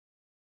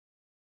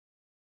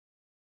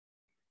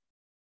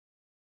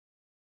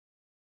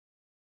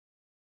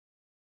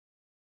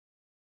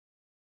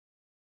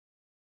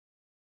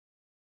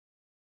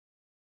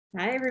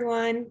Hi,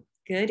 everyone.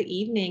 Good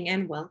evening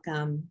and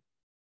welcome.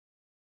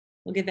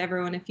 We'll give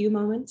everyone a few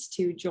moments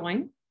to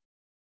join.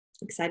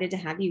 Excited to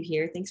have you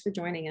here. Thanks for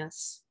joining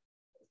us.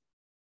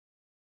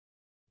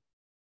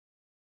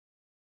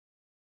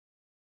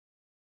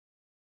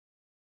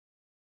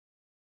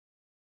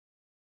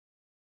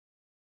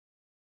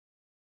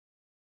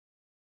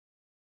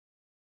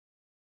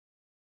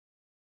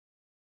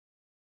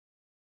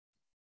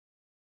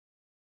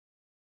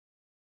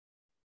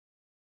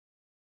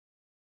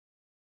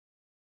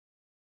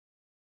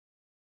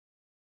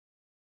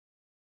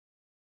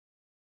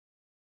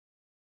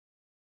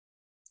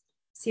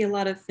 See a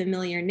lot of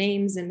familiar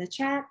names in the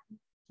chat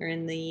or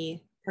in the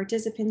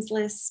participants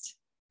list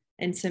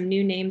and some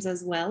new names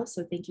as well.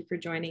 So thank you for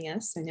joining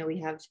us. I know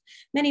we have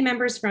many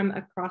members from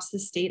across the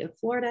state of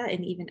Florida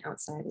and even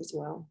outside as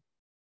well.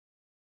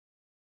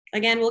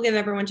 Again, we'll give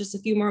everyone just a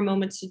few more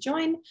moments to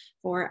join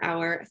for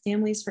our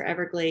Families for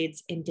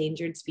Everglades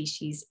Endangered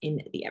Species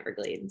in the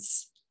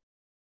Everglades.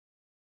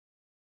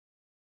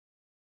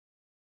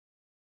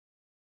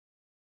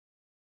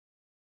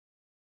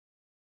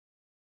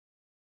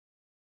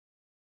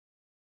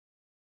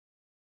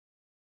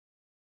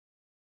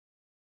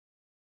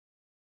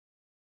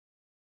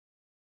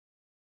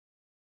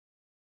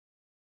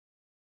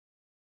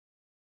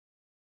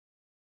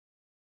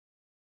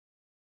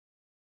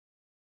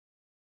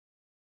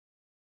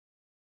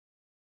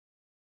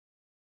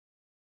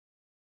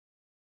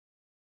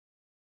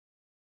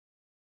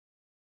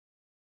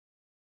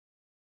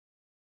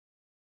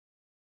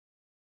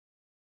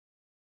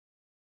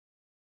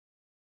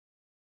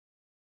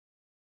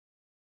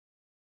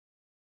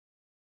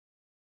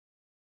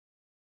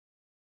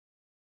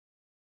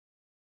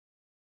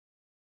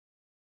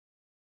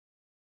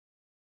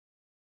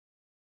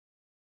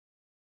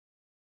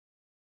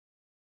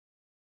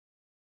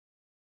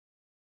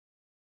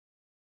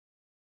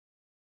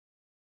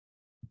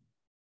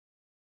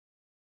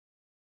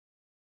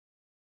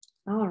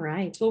 All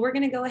right. Well, we're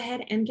going to go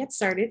ahead and get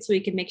started so we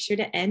can make sure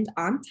to end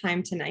on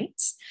time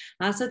tonight.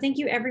 So thank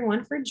you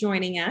everyone for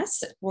joining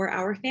us for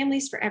our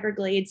Families for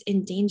Everglades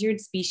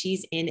Endangered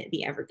Species in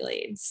the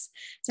Everglades.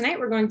 Tonight,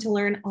 we're going to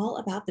learn all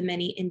about the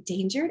many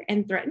endangered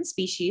and threatened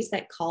species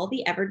that call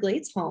the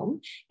Everglades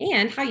home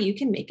and how you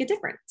can make a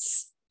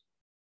difference.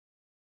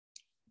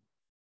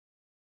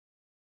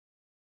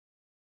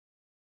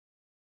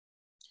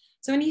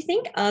 So when you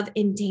think of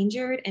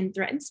endangered and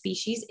threatened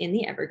species in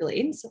the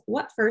Everglades,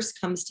 what first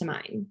comes to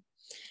mind?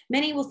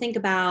 Many will think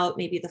about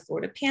maybe the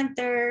Florida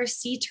panther,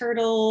 sea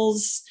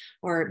turtles,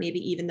 or maybe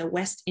even the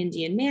West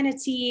Indian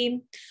manatee.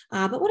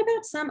 But what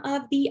about some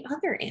of the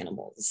other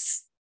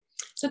animals?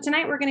 So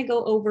tonight we're going to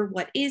go over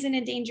what is an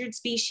endangered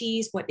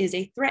species, what is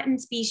a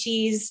threatened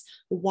species,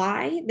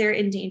 why they're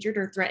endangered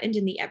or threatened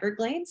in the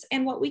Everglades,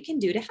 and what we can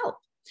do to help.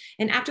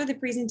 And after the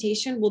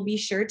presentation, we'll be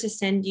sure to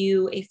send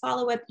you a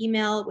follow-up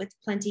email with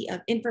plenty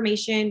of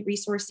information,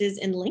 resources,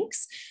 and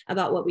links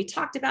about what we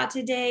talked about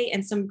today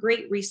and some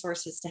great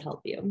resources to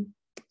help you.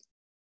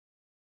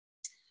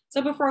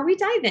 So before we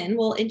dive in,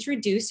 we'll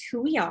introduce who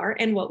we are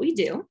and what we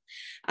do.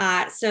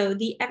 So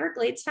the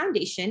Everglades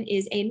Foundation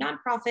is a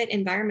nonprofit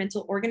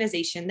environmental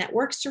organization that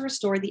works to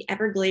restore the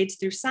Everglades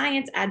through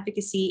science,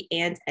 advocacy,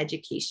 and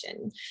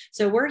education.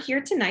 So we're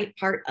here tonight,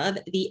 part of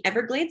the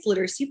Everglades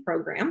Literacy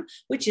Program,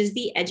 which is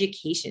the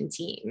education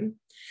team.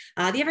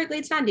 The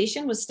Everglades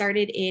Foundation was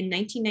started in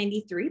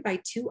 1993 by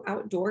two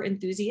outdoor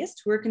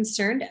enthusiasts who were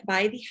concerned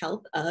by the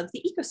health of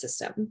the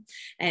ecosystem.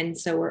 And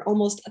so we're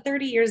almost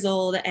 30 years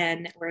old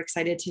and we're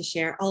excited to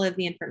share all of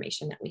the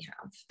information that we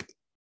have.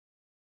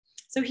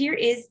 So here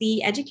is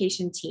the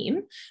education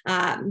team.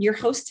 Your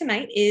host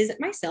tonight is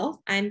myself.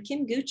 I'm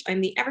Kim Gooch.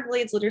 I'm the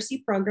Everglades Literacy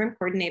Program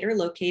Coordinator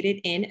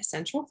located in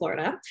Central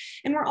Florida.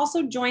 And we're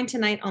also joined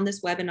tonight on this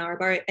webinar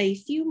by a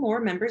few more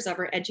members of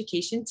our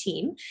education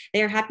team.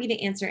 They are happy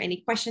to answer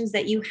any questions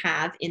that you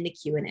have in the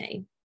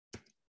Q&A.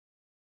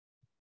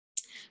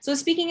 So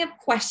speaking of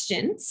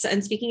questions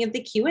and speaking of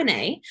the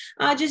Q&A,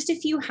 just a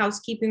few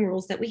housekeeping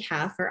rules that we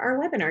have for our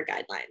webinar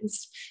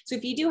guidelines. So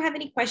if you do have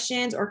any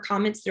questions or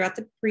comments throughout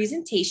the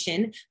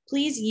presentation,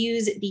 please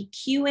use the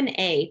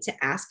Q&A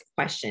to ask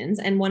questions,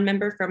 and one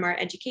member from our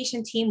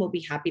education team will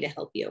be happy to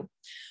help you.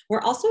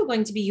 We're also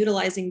going to be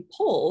utilizing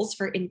polls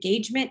for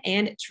engagement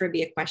and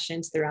trivia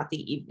questions throughout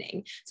the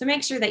evening. So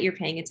make sure that you're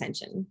paying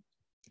attention.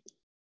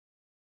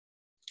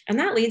 And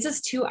that leads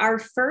us to our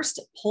first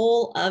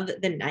poll of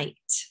the night.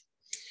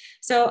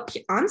 So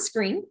on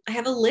screen, I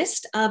have a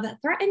list of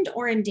threatened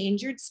or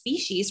endangered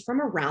species from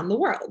around the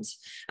world.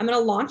 I'm going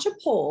to launch a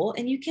poll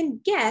and you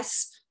can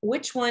guess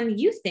which one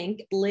you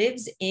think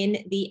lives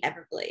in the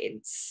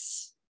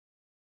Everglades.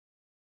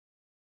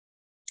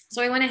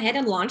 So I went ahead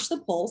and launched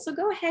the poll. So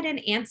go ahead and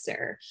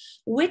answer.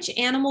 Which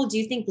animal do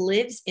you think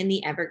lives in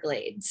the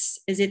Everglades?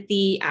 Is it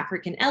the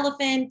African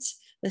elephant,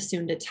 the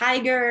Sunda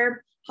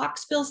tiger,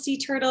 hawksbill sea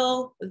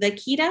turtle, the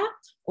cheetah,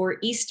 or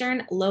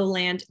eastern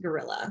lowland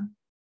gorilla?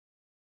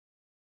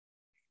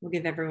 We'll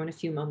give everyone a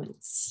few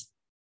moments.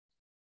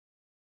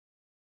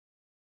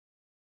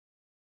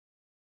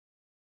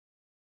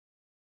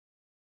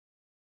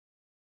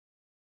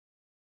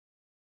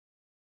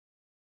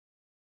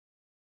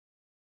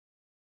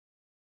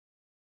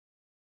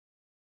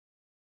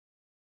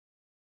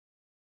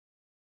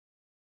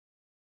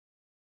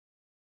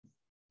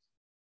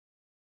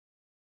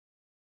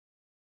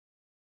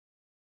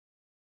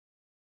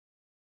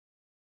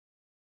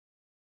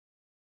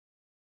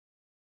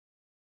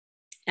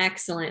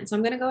 Excellent. So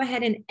I'm going to go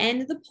ahead and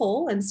end the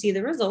poll and see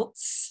the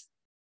results.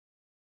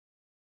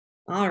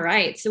 All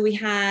right, so we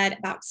had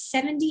about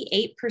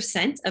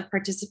 78% of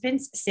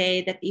participants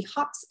say that the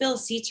hawksbill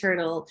sea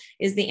turtle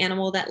is the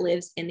animal that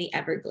lives in the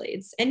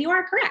Everglades. And you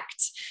are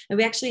correct. And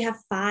we actually have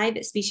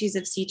 5 species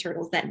of sea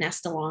turtles that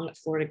nest along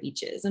Florida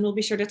beaches. And we'll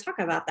be sure to talk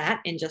about that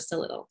in just a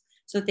little.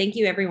 So thank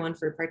you everyone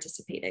for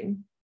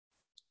participating.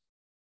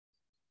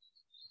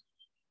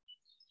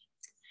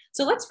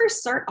 So let's first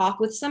start off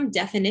with some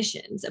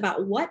definitions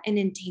about what an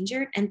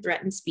endangered and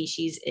threatened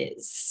species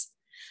is.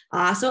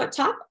 So at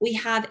top, we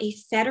have a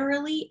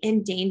federally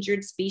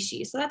endangered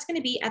species. So that's going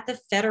to be at the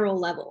federal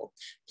level.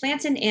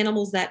 Plants and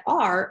animals that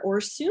are,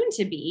 or soon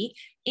to be,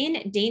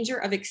 in danger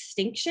of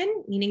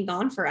extinction, meaning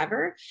gone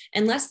forever,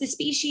 unless the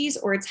species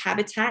or its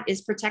habitat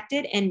is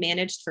protected and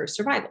managed for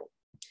survival.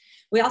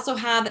 We also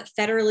have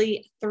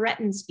federally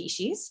threatened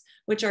species,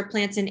 which are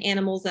plants and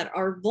animals that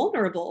are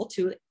vulnerable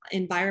to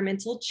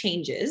environmental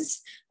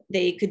changes.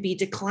 They could be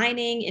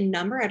declining in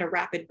number at a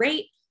rapid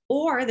rate,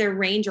 or their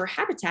range or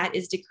habitat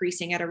is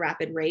decreasing at a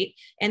rapid rate,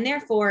 and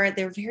therefore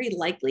they're very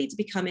likely to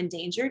become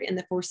endangered in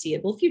the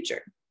foreseeable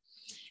future.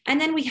 And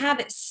then we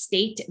have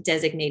state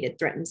designated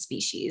threatened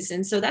species.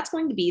 And so that's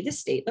going to be the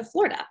state of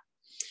Florida.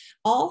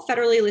 All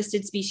federally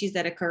listed species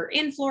that occur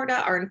in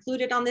Florida are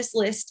included on this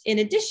list. In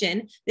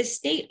addition, the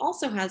state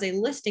also has a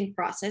listing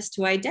process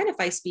to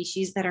identify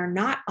species that are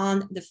not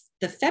on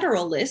the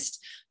federal list,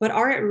 but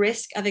are at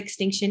risk of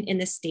extinction in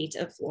the state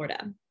of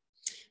Florida.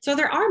 So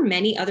there are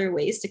many other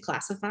ways to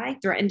classify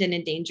threatened and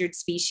endangered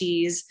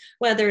species,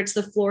 whether it's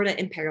the Florida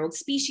Imperiled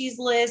Species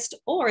List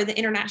or the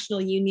International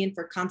Union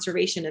for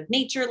Conservation of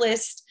Nature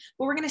list,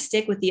 but we're going to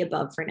stick with the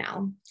above for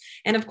now.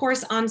 And of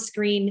course, on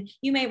screen,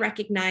 you may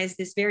recognize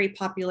this very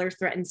popular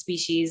threatened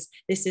species.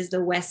 This is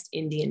the West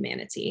Indian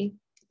manatee.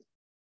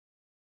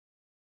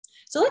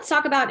 So let's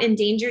talk about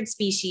endangered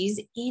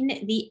species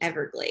in the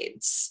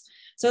Everglades.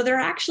 So there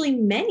are actually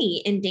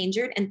many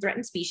endangered and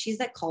threatened species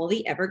that call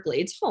the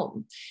Everglades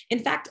home. In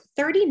fact,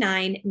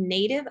 39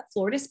 native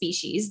Florida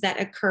species that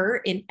occur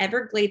in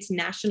Everglades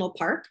National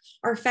Park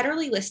are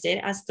federally listed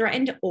as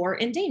threatened or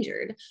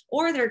endangered,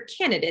 or they're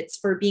candidates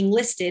for being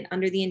listed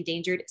under the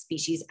Endangered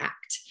Species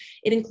Act.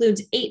 It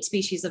includes 8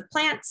 species of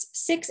plants,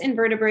 6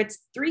 invertebrates,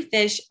 3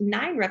 fish,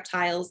 9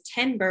 reptiles,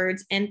 10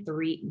 birds, and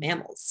 3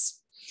 mammals.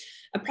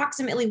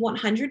 Approximately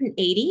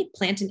 180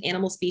 plant and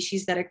animal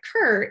species that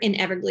occur in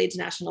Everglades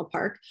National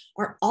Park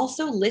are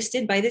also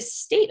listed by the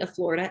state of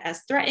Florida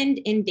as threatened,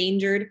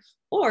 endangered,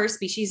 or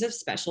species of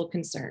special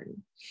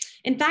concern.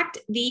 In fact,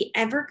 the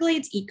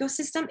Everglades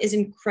ecosystem is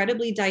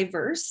incredibly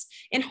diverse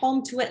and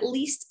home to at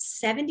least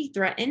 70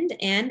 threatened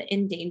and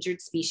endangered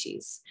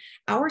species.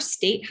 Our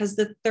state has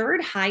the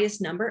 3rd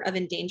highest number of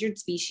endangered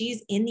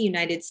species in the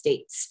United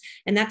States,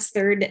 and that's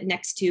 3rd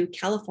next to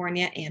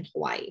California and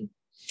Hawaii.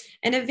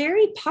 And a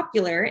very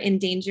popular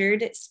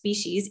endangered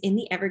species in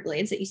the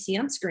Everglades that you see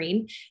on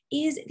screen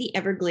is the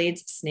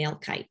Everglades snail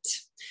kite.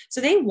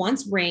 So they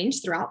once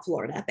ranged throughout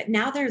Florida, but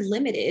now they're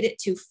limited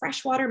to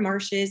freshwater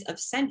marshes of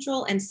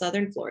central and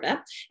southern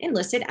Florida and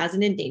listed as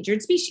an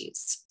endangered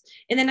species.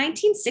 In the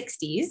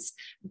 1960s,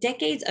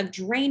 decades of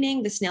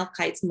draining the snail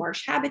kite's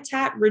marsh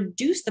habitat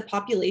reduced the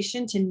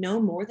population to no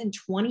more than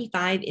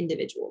 25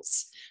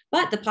 individuals.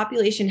 But the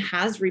population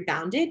has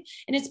rebounded,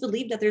 and it's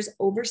believed that there's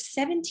over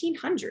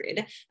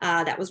 1,700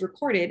 that was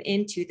recorded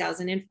in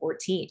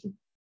 2014.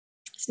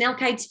 Snail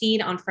kites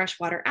feed on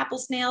freshwater apple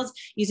snails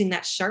using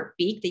that sharp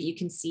beak that you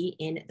can see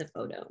in the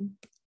photo.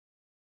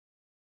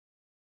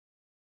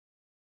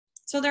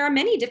 So there are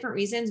many different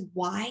reasons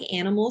why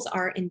animals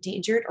are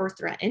endangered or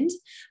threatened,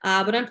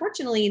 but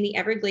unfortunately in the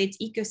Everglades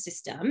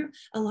ecosystem,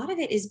 a lot of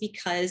it is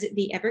because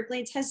the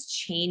Everglades has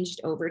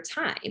changed over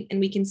time, and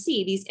we can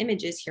see these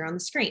images here on the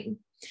screen.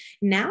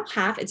 Now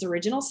half its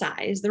original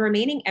size, the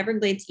remaining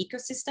Everglades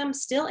ecosystem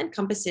still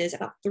encompasses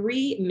about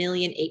 3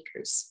 million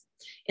acres.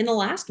 In the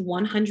last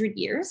 100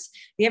 years,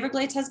 the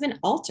Everglades has been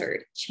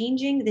altered,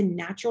 changing the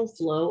natural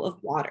flow of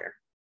water.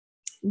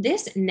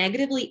 This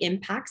negatively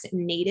impacts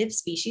native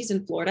species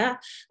in Florida,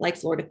 like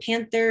Florida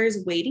panthers,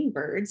 wading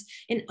birds,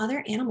 and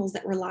other animals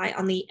that rely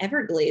on the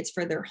Everglades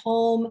for their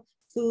home,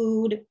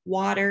 food,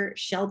 water,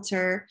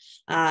 shelter,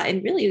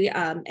 and really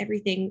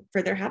everything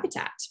for their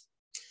habitat.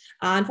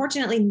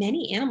 Unfortunately,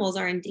 many animals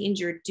are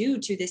endangered due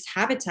to this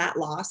habitat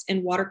loss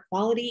and water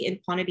quality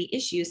and quantity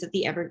issues that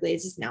the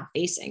Everglades is now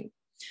facing.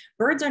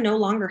 Birds are no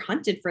longer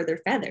hunted for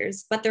their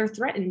feathers, but they're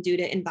threatened due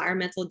to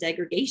environmental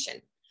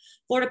degradation.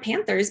 Florida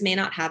panthers may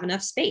not have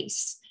enough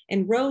space,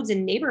 and roads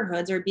and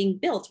neighborhoods are being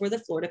built where the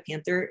Florida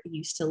panther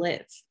used to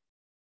live.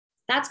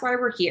 That's why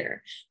we're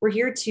here. We're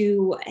here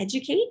to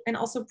educate and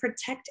also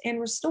protect and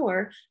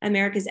restore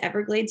America's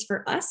Everglades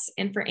for us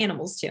and for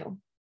animals too.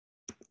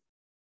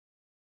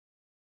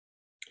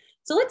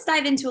 So let's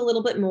dive into a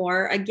little bit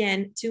more,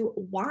 again, to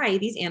why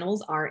these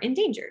animals are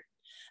endangered.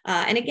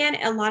 And again,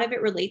 a lot of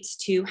it relates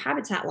to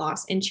habitat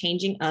loss and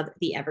changing of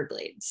the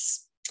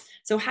Everglades.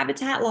 So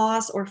habitat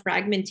loss or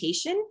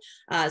fragmentation,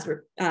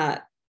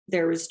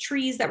 there was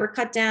trees that were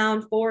cut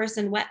down, forests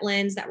and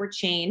wetlands that were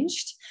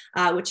changed.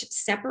 which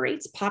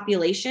separates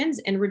populations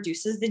and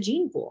reduces the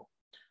gene pool.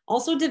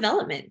 Also,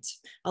 development.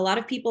 A lot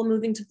of people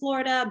moving to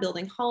Florida,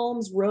 building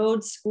homes,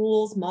 roads,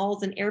 schools,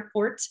 malls, and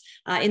airports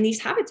in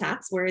these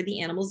habitats where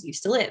the animals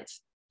used to live.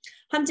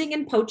 Hunting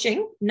and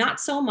poaching, not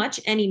so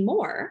much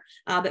anymore,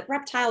 but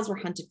reptiles were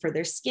hunted for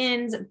their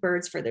skins,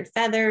 birds for their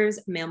feathers,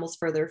 mammals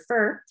for their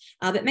fur,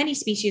 but many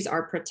species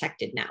are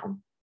protected now.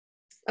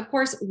 Of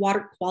course,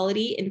 water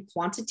quality and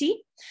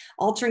quantity.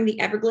 Altering the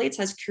Everglades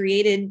has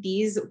created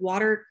these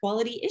water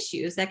quality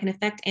issues that can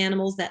affect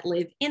animals that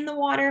live in the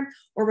water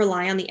or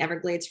rely on the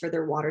Everglades for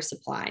their water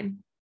supply.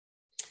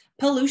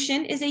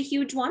 Pollution is a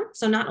huge one.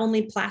 So not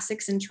only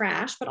plastics and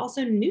trash, but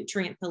also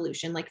nutrient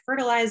pollution like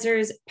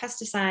fertilizers,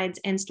 pesticides,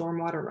 and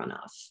stormwater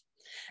runoff.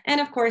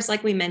 And of course,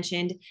 like we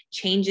mentioned,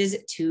 changes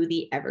to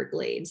the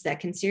Everglades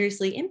that can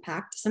seriously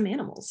impact some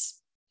animals.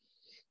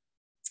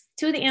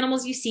 Two of the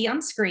animals you see on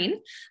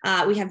screen,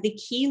 we have the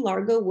Key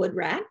Largo wood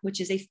rat,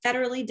 which is a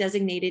federally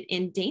designated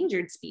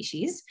endangered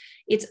species.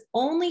 It's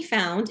only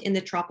found in the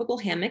tropical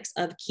hammocks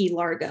of Key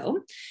Largo,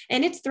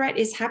 and its threat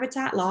is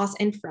habitat loss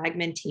and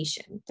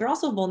fragmentation. They're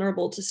also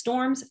vulnerable to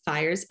storms,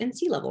 fires, and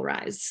sea level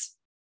rise.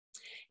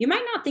 You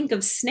might not think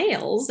of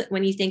snails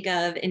when you think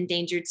of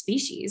endangered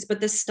species, but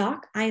the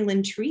Stock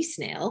Island tree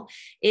snail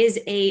is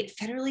a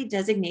federally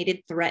designated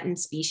threatened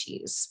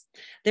species.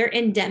 They're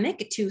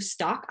endemic to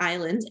Stock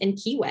Island and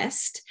Key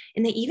West,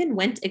 and they even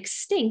went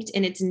extinct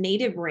in its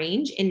native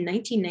range in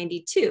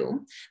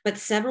 1992, but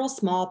several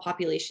small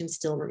populations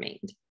still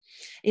remained.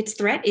 Its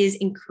threat is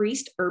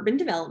increased urban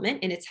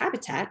development in its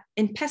habitat,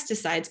 and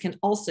pesticides can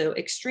also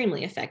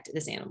extremely affect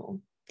this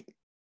animal.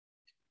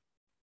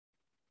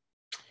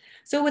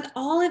 So with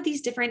all of these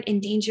different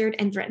endangered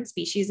and threatened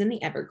species in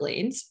the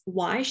Everglades,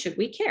 why should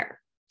we care?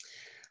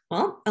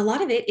 Well, a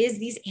lot of it is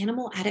these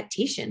animal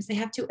adaptations. They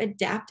have to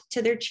adapt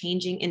to their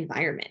changing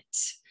environment.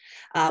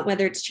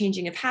 Whether it's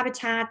changing of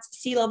habitats,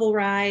 sea level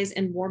rise,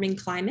 and warming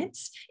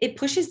climates, it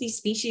pushes these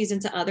species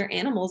into other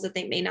animals that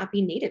they may not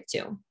be native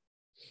to.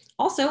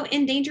 Also,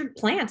 endangered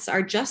plants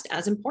are just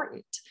as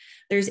important.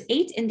 There's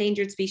 8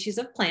 endangered species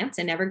of plants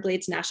in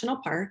Everglades National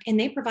Park, and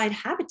they provide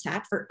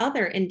habitat for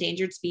other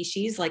endangered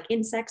species like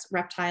insects,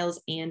 reptiles,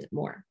 and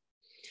more.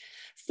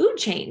 Food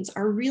chains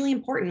are really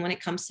important when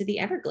it comes to the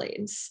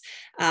Everglades.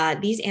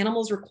 These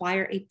animals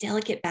require a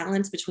delicate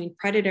balance between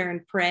predator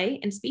and prey,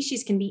 and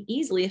species can be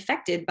easily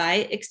affected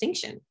by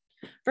extinction.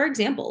 For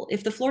example,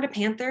 if the Florida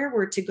panther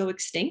were to go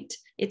extinct,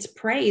 its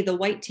prey, the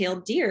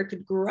white-tailed deer,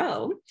 could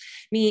grow,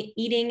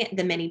 eating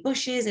the many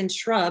bushes and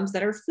shrubs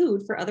that are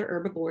food for other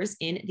herbivores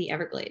in the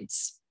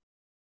Everglades.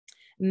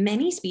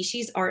 Many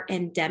species are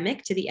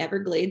endemic to the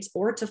Everglades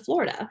or to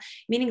Florida,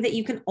 meaning that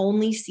you can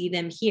only see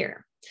them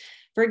here.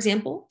 For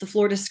example, the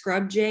Florida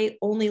scrub jay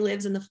only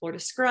lives in the Florida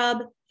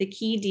scrub, the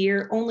key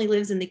deer only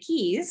lives in the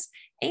Keys,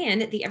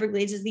 and the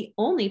Everglades is the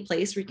only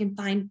place where you can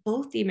find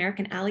both the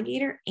American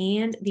alligator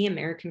and the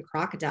American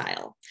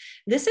crocodile.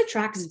 This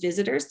attracts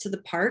visitors to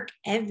the park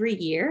every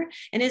year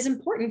and is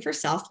important for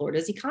South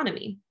Florida's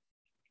economy.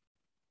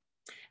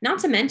 Not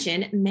to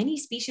mention, many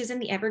species in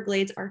the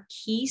Everglades are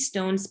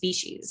keystone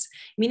species,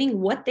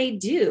 meaning what they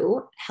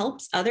do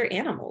helps other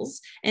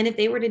animals. And if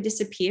they were to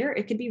disappear,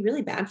 it could be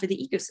really bad for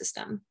the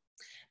ecosystem.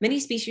 Many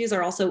species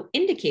are also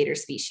indicator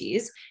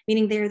species,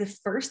 meaning they are the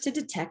first to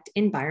detect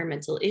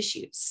environmental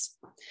issues.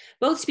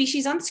 Both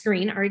species on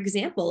screen are an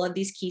example of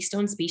these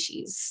keystone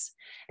species.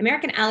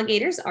 American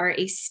alligators are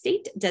a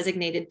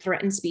state-designated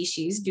threatened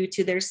species due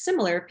to their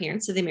similar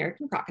appearance to the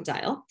American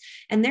crocodile,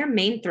 and their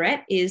main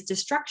threat is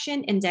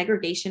destruction and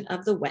degradation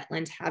of the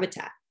wetland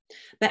habitat.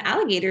 But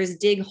alligators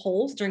dig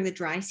holes during the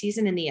dry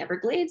season in the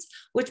Everglades,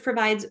 which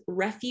provides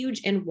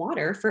refuge and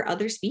water for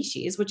other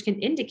species, which can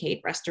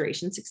indicate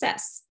restoration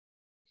success.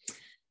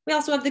 We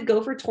also have the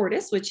gopher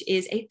tortoise, which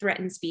is a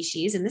threatened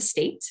species in the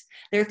state.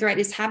 Their threat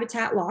is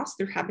habitat loss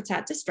through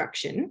habitat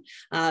destruction.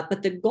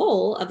 But the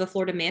goal of the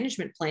Florida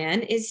Management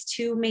Plan is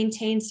to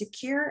maintain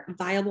secure,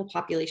 viable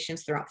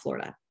populations throughout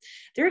Florida.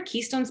 They're a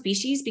keystone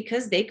species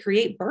because they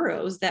create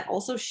burrows that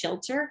also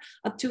shelter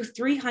up to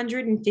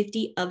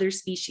 350 other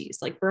species,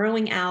 like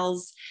burrowing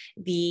owls,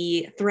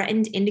 the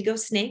threatened indigo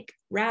snake,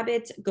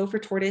 rabbit, gopher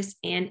tortoise,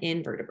 and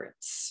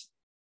invertebrates.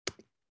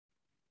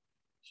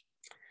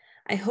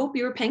 I hope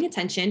you were paying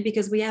attention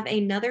because we have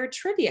another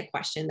trivia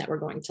question that we're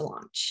going to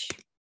launch.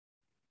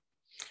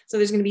 So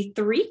there's going to be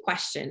 3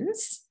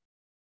 questions.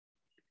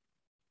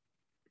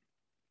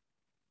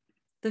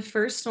 The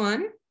first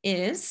one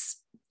is,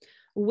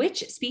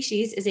 which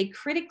species is a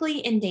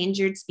critically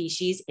endangered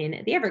species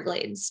in the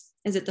Everglades?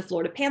 Is it the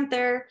Florida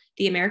panther,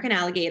 the American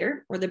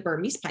alligator, or the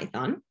Burmese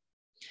python?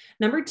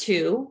 Number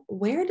 2,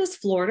 where does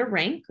Florida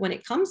rank when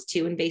it comes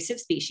to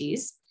invasive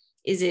species?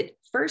 Is it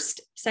first,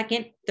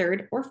 second,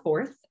 third, or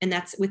fourth? And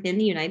that's within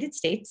the United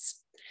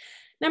States.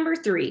 Number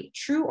 3,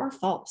 true or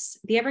false?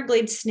 The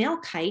Everglades snail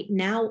kite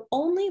now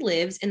only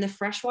lives in the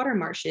freshwater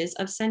marshes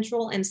of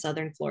central and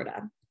southern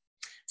Florida.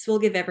 So we'll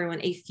give everyone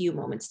a few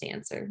moments to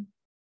answer.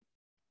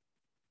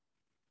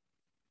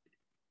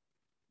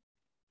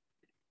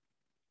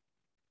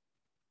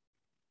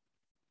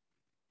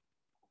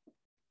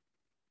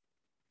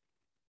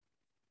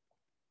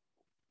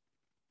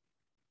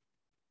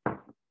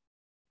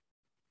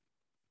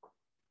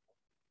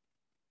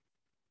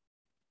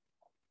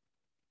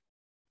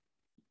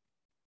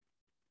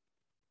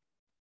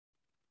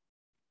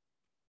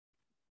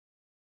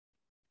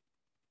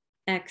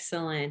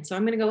 Excellent. So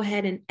I'm going to go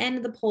ahead and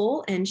end the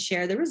poll and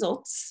share the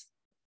results.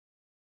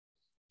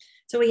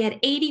 So we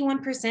had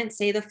 81%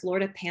 say the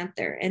Florida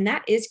panther, and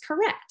that is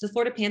correct. The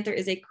Florida panther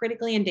is a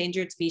critically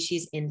endangered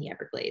species in the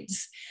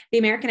Everglades. The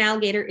American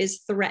alligator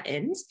is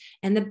threatened,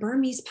 and the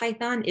Burmese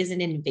python is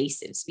an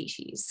invasive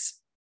species.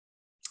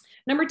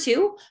 Number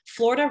 2,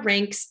 Florida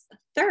ranks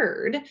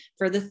third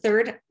for the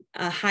third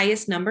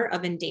highest number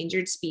of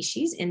endangered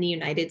species in the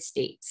United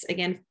States.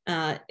 Again,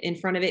 in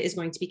front of it is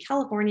going to be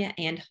California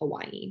and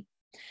Hawaii.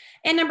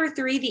 And number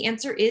 3, the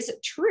answer is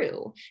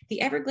true. The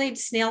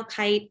Everglades snail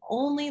kite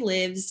only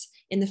lives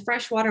in the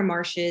freshwater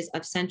marshes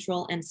of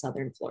central and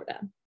southern Florida.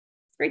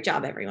 Great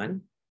job,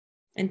 everyone.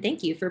 And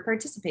thank you for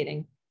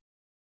participating.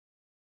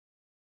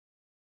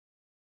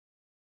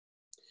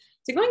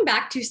 So going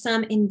back to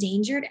some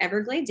endangered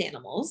Everglades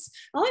animals,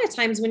 a lot of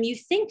times when you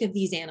think of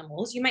these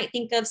animals, you might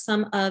think of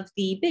some of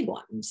the big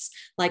ones,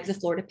 like the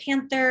Florida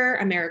panther,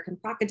 American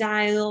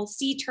crocodile,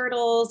 sea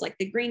turtles, like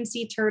the green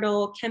sea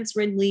turtle, Kemp's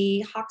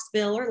ridley,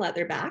 hawksbill, or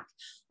leatherback,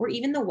 or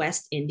even the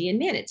West Indian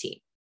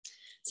manatee.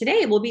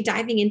 Today, we'll be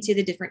diving into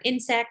the different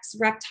insects,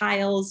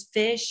 reptiles,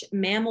 fish,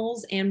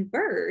 mammals, and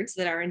birds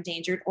that are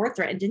endangered or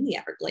threatened in the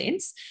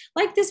Everglades,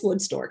 like this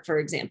wood stork, for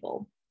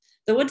example.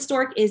 The wood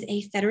stork is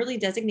a federally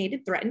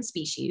designated threatened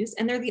species,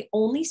 and they're the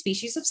only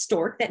species of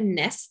stork that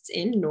nests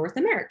in North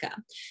America,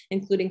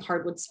 including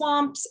hardwood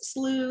swamps,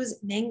 sloughs,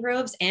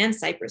 mangroves, and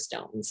cypress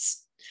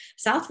domes.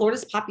 South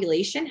Florida's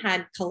population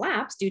had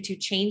collapsed due to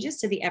changes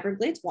to the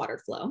Everglades water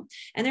flow,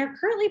 and they're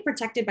currently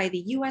protected by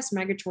the U.S.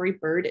 Migratory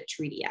Bird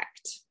Treaty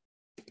Act.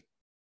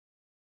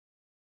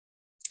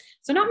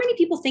 So not many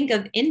people think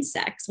of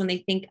insects when they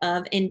think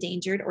of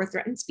endangered or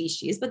threatened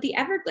species, but the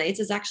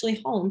Everglades is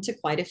actually home to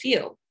quite a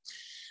few.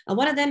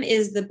 One of them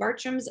is the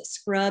Bartram's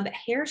scrub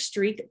hair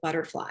streak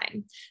butterfly.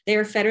 They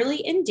are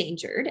federally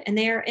endangered, and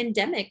they are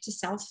endemic to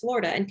South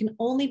Florida and can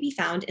only be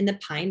found in the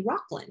pine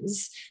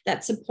rocklands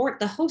that support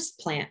the host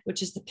plant,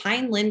 which is the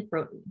pine linn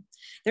croton.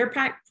 Their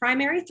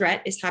primary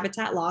threat is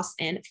habitat loss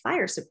and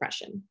fire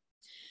suppression.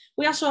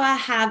 We also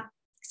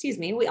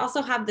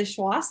have the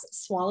Schwass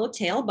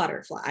swallowtail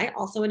butterfly,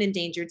 also an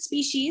endangered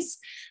species.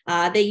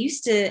 They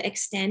used to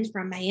extend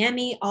from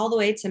Miami all the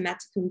way to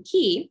Matacum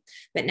Key,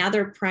 but now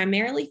they're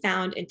primarily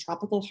found in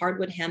tropical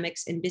hardwood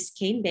hammocks in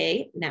Biscayne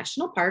Bay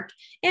National Park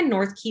and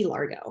North Key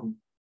Largo.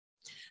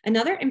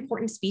 Another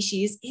important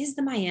species is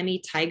the Miami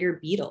tiger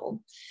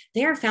beetle.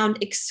 They are found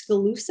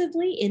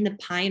exclusively in the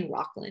pine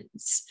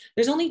rocklands.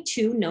 There's only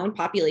 2 known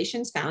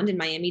populations found in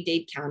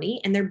Miami-Dade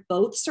County, and they're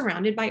both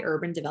surrounded by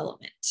urban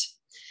development.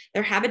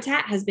 Their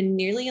habitat has been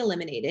nearly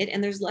eliminated,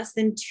 and there's less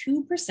than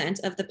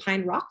 2% of the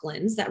pine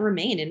rocklands that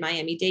remain in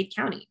Miami-Dade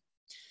County.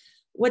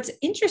 What's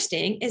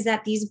interesting is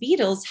that these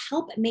beetles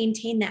help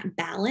maintain that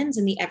balance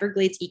in the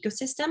Everglades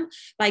ecosystem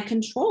by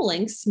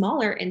controlling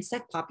smaller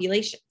insect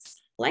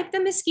populations, like the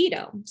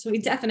mosquito. So we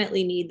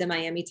definitely need the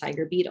Miami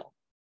tiger beetle.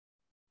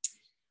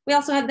 We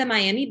also have the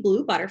Miami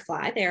blue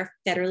butterfly. They are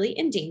federally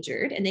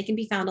endangered, and they can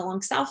be found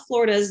along South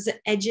Florida's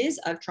edges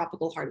of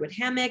tropical hardwood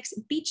hammocks,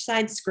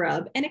 beachside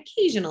scrub, and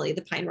occasionally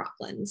the pine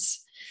rocklands.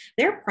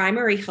 Their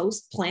primary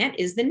host plant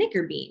is the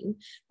knickerbean,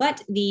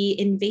 but the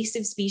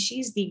invasive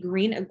species, the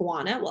green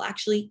iguana, will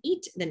actually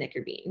eat the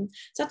knickerbean.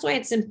 So that's why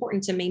it's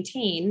important to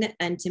maintain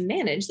and to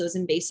manage those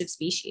invasive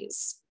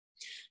species.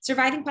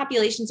 Surviving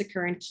populations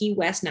occur in Key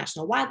West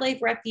National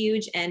Wildlife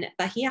Refuge and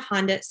Bahia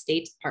Honda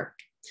State Park.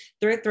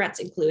 Their threats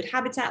include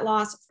habitat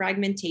loss,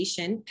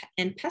 fragmentation,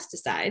 and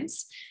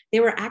pesticides. They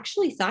were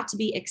actually thought to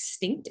be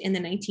extinct in the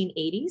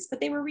 1980s, but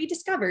they were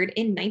rediscovered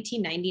in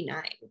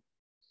 1999.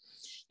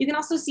 You can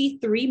also see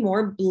 3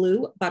 more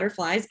blue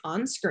butterflies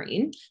on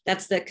screen.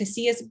 That's the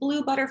Cassius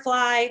blue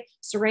butterfly,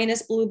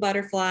 Serenus blue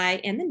butterfly,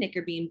 and the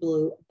knickerbean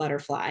blue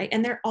butterfly,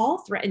 and they're all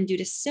threatened due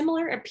to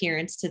similar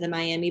appearance to the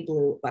Miami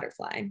blue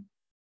butterfly.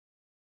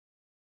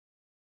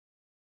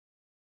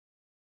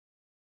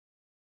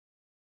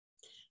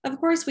 Of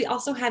course, we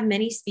also have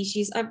many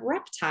species of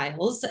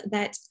reptiles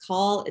that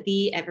call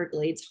the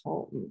Everglades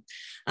home.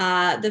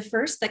 The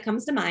first that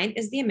comes to mind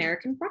is the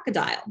American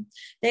crocodile.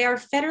 They are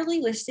federally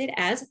listed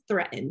as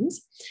threatened,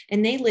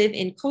 and they live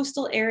in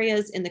coastal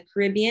areas in the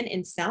Caribbean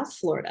in South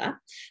Florida,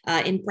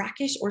 in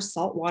brackish or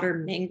saltwater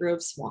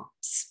mangrove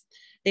swamps.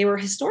 They were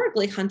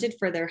historically hunted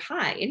for their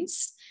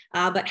hides,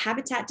 but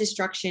habitat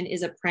destruction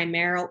is a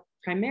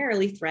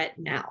primarily threat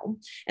now,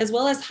 as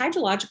well as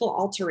hydrological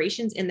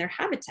alterations in their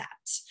habitat,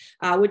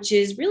 which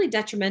is really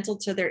detrimental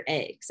to their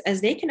eggs,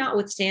 as they cannot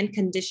withstand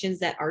conditions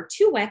that are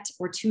too wet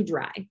or too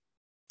dry.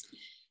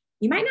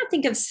 You might not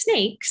think of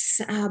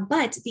snakes,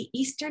 but the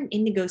eastern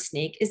indigo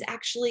snake is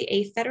actually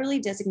a federally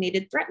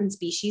designated threatened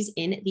species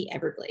in the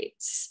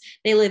Everglades.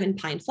 They live in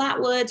pine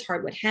flatwoods,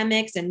 hardwood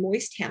hammocks, and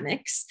moist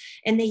hammocks,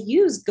 and they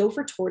use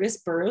gopher tortoise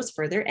burrows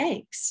for their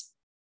eggs.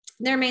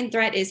 Their main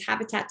threat is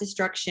habitat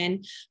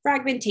destruction,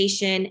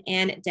 fragmentation,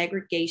 and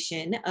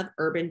degradation of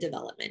urban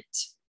development.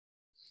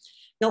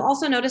 You'll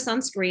also notice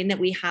on screen that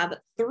we have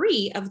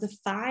 3 of the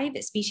 5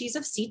 species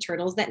of sea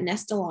turtles that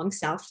nest along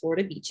South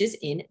Florida beaches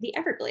in the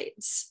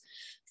Everglades.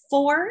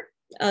 4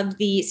 of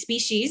the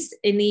species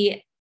in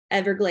the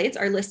Everglades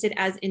are listed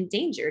as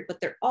endangered, but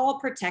they're all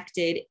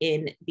protected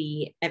in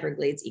the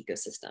Everglades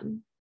ecosystem.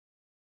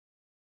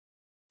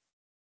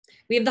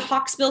 We have the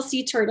hawksbill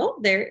sea turtle.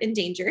 They're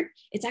endangered.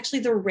 It's actually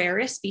the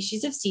rarest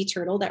species of sea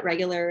turtle that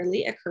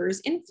regularly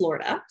occurs in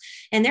Florida.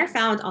 And they're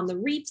found on the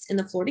reefs in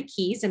the Florida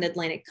Keys and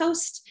Atlantic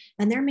coast.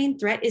 And their main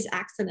threat is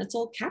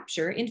accidental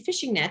capture in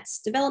fishing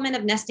nets, development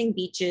of nesting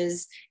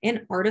beaches,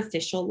 and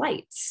artificial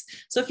lights.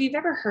 So if you've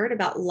ever heard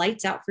about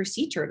lights out for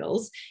sea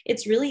turtles,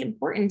 it's really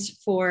important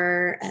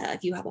for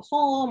if you have a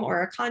home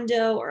or a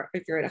condo, or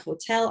if you're at a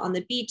hotel on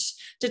the beach,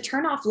 to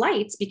turn off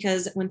lights,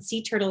 because when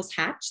sea turtles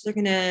hatch, they're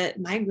going to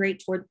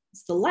migrate towards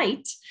the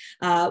light,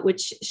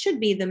 which should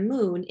be the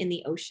moon in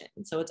the ocean.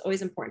 So it's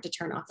always important to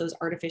turn off those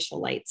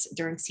artificial lights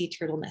during sea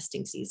turtle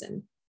nesting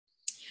season.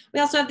 We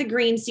also have the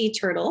green sea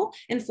turtle,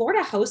 and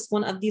Florida hosts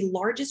one of the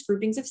largest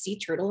groupings of sea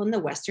turtle in the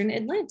Western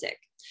Atlantic.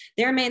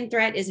 Their main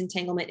threat is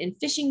entanglement in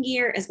fishing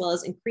gear, as well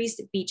as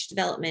increased beach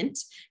development.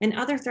 And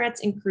other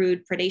threats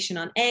include predation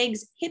on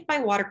eggs, hit by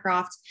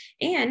watercraft,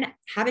 and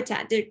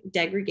habitat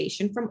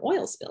degradation from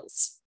oil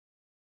spills.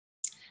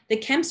 The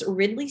Kemp's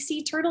Ridley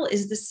sea turtle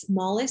is the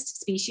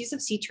smallest species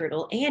of sea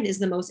turtle and is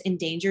the most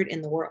endangered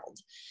in the world.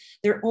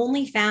 They're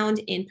only found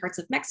in parts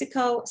of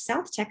Mexico,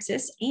 South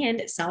Texas,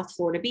 and South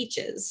Florida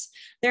beaches.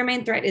 Their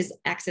main threat is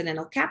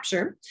accidental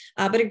capture,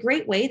 but a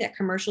great way that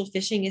commercial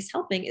fishing is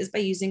helping is by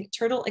using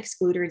turtle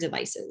excluder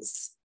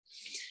devices.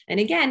 And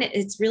again,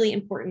 it's really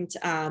important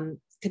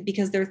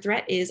because their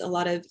threat is a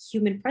lot of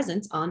human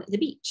presence on the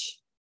beach.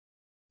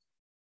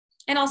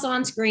 And also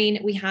on screen,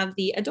 we have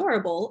the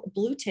adorable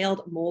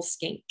blue-tailed mole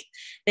skink.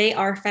 They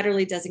are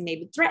federally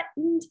designated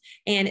threatened,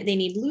 and they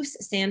need loose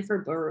sand for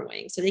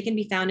burrowing. So they can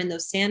be found in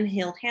those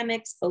sandhill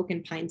hammocks, oak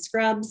and pine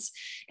scrubs,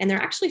 and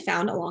they're actually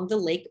found along the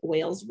Lake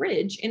Wales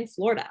Ridge in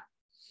Florida.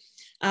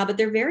 But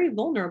they're very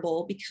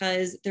vulnerable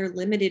because their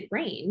limited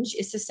range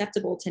is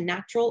susceptible to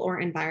natural or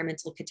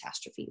environmental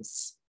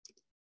catastrophes.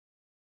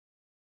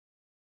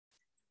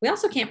 We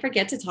also can't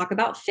forget to talk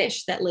about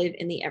fish that live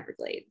in the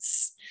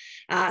Everglades.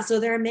 So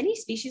there are many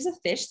species of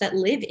fish that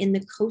live in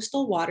the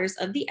coastal waters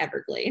of the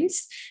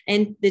Everglades,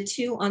 and the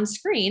two on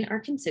screen are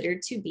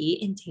considered to be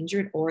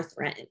endangered or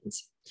threatened.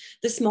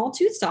 The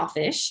small-toothed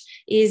sawfish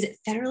is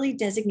federally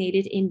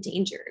designated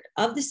endangered.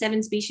 Of the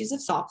 7 species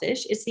of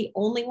sawfish, it's the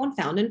only one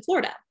found in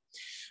Florida.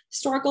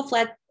 Historical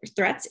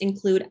threats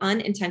include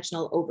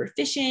unintentional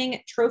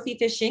overfishing, trophy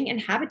fishing, and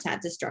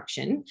habitat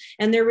destruction,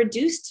 and they're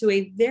reduced to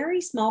a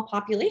very small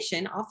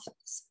population off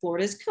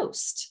Florida's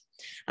coast.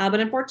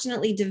 But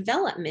unfortunately,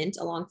 development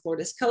along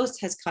Florida's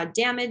coast has caused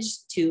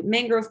damage to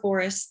mangrove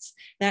forests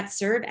that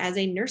serve as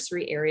a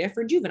nursery area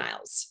for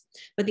juveniles.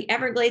 But the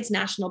Everglades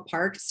National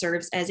Park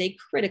serves as a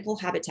critical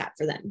habitat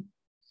for them.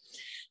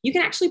 You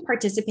can actually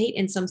participate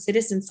in some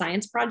citizen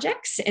science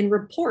projects and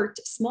report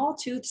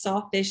small-toothed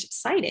sawfish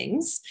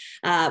sightings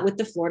with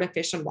the Florida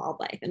Fish and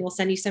Wildlife. And we'll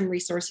send you some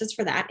resources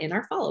for that in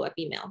our follow-up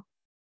email.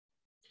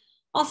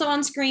 Also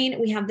on screen,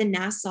 we have the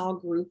Nassau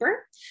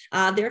grouper.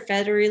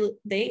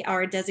 They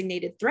are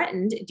designated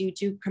threatened due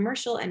to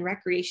commercial and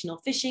recreational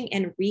fishing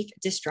and reef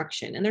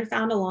destruction, and they're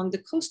found along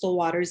the coastal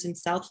waters in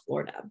South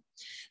Florida.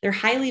 They're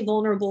highly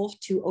vulnerable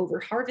to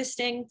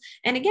overharvesting,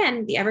 and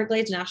again, the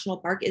Everglades National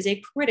Park is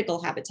a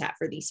critical habitat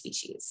for these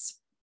species.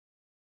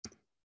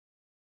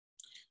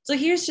 So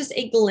here's just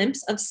a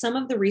glimpse of some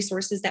of the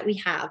resources that we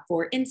have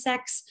for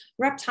insects,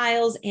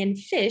 reptiles, and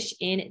fish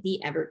in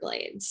the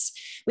Everglades.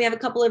 We have a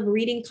couple of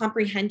reading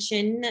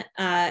comprehension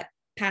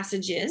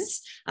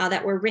passages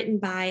that were written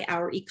by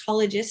our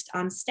ecologist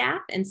on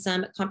staff and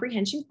some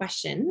comprehension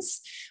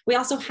questions. We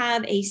also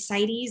have a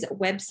CITES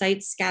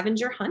website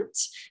scavenger hunt,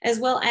 as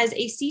well as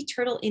a sea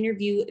turtle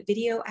interview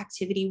video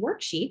activity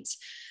worksheet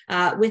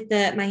with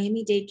the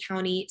Miami-Dade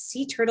County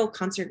Sea Turtle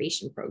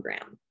Conservation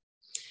Program.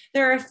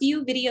 There are a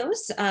few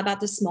videos about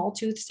the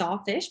small-toothed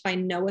sawfish by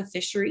NOAA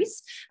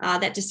Fisheries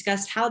that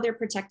discuss how they're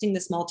protecting the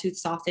small-toothed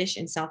sawfish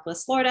in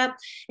Southwest Florida.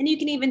 And you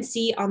can even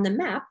see on the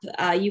map,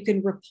 you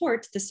can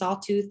report the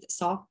small-toothed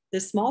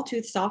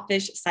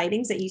sawfish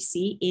sightings that you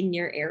see in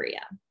your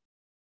area.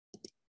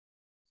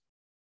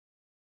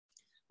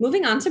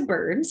 Moving on to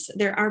birds,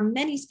 there are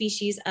many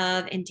species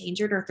of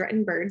endangered or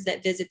threatened birds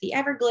that visit the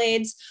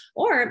Everglades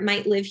or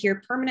might live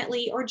here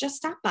permanently or just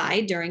stop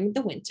by during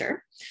the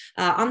winter.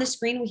 On the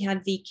screen, we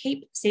have the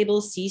Cape Sable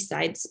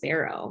seaside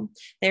sparrow.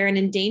 They're an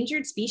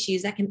endangered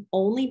species that can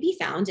only be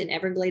found in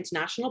Everglades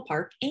National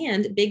Park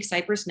and Big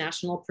Cypress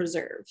National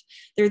Preserve.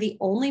 They're the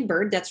only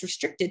bird that's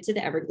restricted to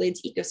the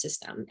Everglades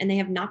ecosystem, and they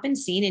have not been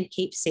seen in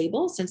Cape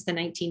Sable since the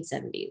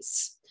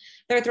 1970s.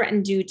 They're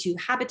threatened due to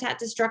habitat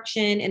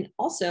destruction, and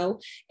also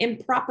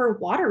improper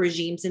water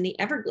regimes in the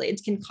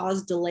Everglades can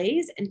cause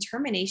delays and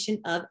termination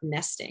of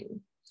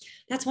nesting.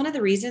 That's one of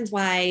the reasons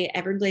why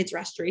Everglades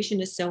restoration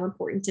is so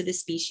important to this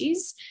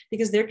species,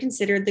 because they're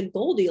considered the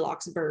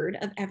Goldilocks bird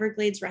of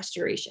Everglades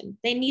restoration.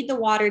 They need the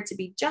water to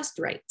be just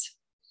right.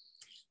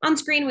 On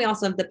screen, we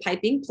also have the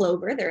piping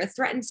plover. They're a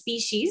threatened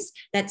species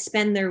that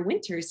spend their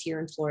winters here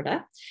in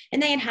Florida,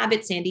 and they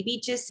inhabit sandy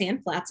beaches,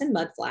 sand flats, and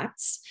mud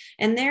flats.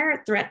 And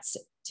they're threats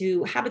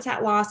to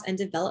habitat loss and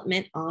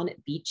development on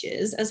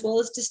beaches, as well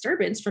as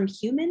disturbance from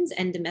humans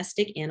and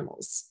domestic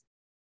animals.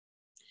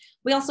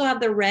 We also have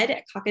the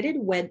red-cocketed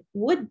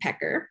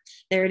woodpecker.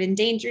 They're an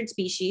endangered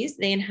species.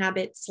 They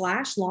inhabit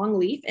slash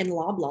longleaf and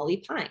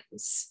loblolly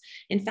pines.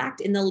 In fact,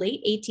 in the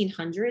late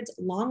 1800s,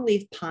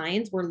 longleaf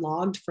pines were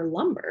logged for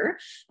lumber,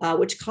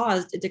 which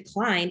caused a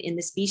decline in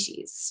the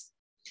species.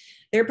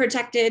 They're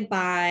protected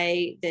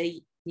by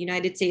the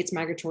United States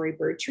Migratory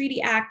Bird Treaty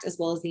Act, as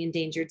well as the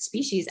Endangered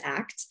Species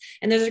Act.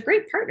 And there's a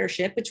great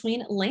partnership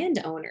between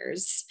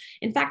landowners.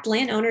 In fact,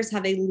 landowners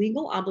have a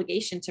legal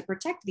obligation to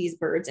protect these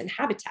birds and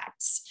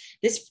habitats.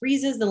 This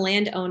freezes the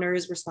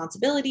landowner's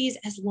responsibilities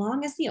as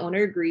long as the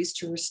owner agrees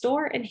to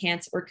restore,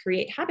 enhance, or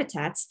create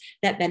habitats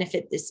that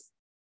benefit this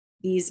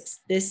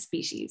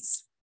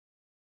species.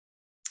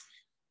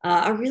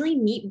 A really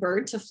neat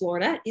bird to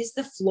Florida is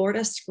the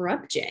Florida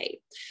scrub jay.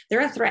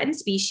 They're a threatened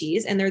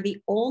species, and they're the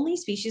only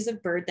species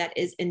of bird that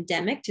is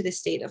endemic to the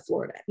state of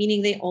Florida,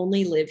 meaning they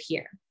only live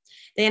here.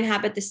 They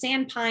inhabit the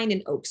sand pine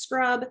and oak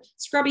scrub,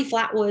 scrubby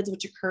flatwoods,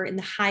 which occur in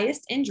the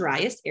highest and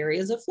driest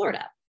areas of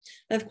Florida.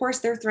 Of course,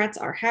 their threats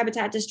are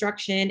habitat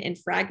destruction and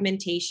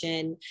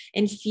fragmentation,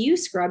 and few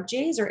scrub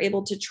jays are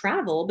able to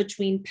travel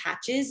between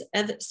patches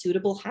of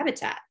suitable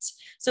habitats.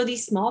 So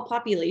these small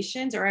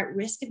populations are at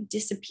risk of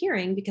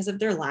disappearing because of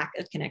their lack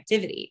of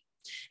connectivity.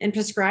 And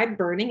prescribed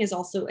burning is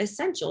also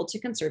essential to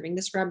conserving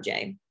the scrub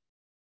jay.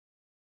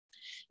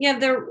 You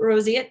have the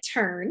roseate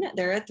tern.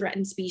 They're a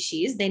threatened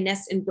species. They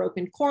nest in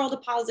broken coral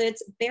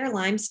deposits, bare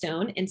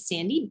limestone, and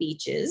sandy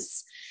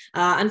beaches.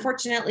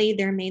 Unfortunately,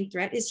 their main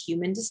threat is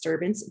human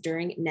disturbance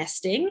during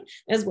nesting,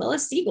 as well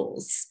as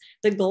seagulls.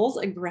 The gull's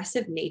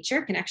aggressive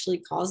nature can actually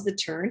cause the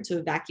tern to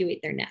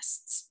evacuate their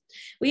nests.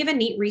 We have a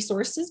neat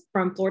resources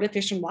from Florida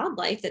Fish and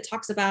Wildlife that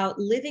talks about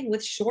living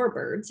with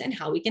shorebirds and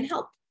how we can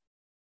help.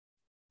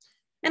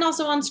 And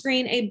also on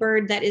screen, a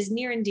bird that is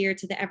near and dear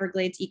to the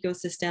Everglades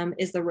ecosystem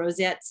is the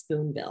roseate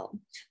spoonbill.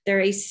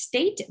 They're a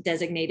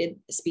state-designated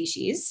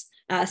species,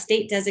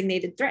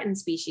 state-designated threatened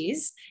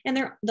species, and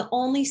they're the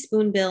only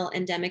spoonbill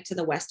endemic to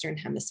the Western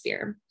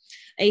Hemisphere.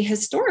 A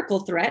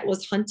historical threat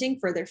was hunting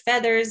for their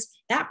feathers.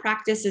 That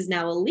practice is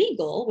now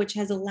illegal, which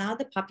has allowed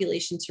the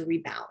population to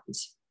rebound.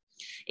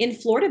 In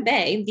Florida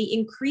Bay, the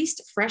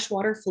increased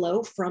freshwater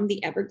flow from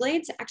the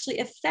Everglades actually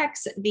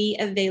affects the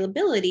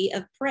availability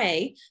of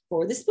prey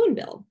for the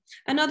spoonbill.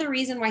 Another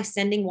reason why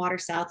sending water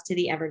south to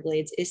the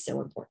Everglades is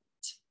so important.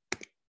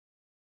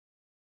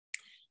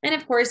 And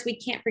of course, we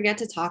can't forget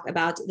to talk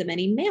about the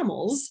many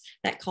mammals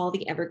that call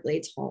the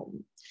Everglades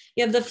home.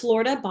 You have the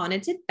Florida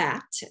bonneted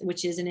bat,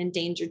 which is an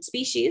endangered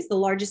species, the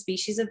largest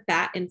species of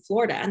bat in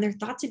Florida, and they're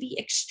thought to be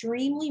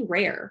extremely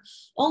rare,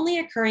 only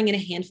occurring in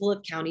a handful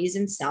of counties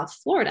in South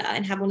Florida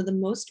and have one of the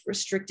most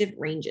restrictive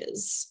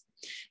ranges.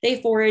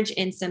 They forage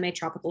in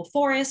semi-tropical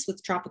forests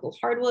with tropical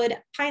hardwood,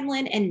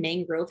 pineland, and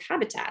mangrove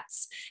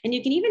habitats. And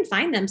you can even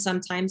find them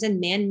sometimes in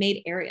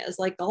man-made areas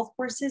like golf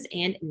courses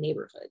and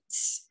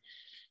neighborhoods.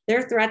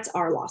 Their threats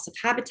are loss of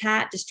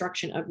habitat,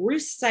 destruction of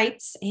roost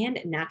sites, and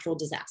natural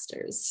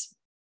disasters.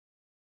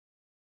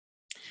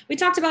 We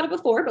talked about it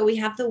before, but we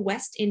have the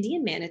West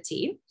Indian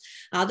manatee.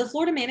 The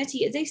Florida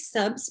manatee is a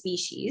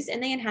subspecies,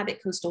 and they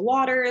inhabit coastal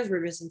waters,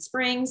 rivers, and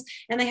springs,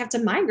 and they have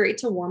to migrate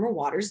to warmer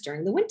waters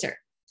during the winter.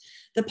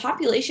 The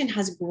population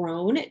has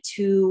grown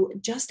to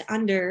just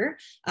under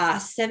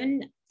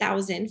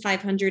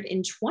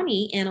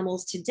 7,520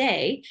 animals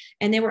today,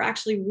 and they were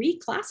actually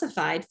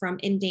reclassified from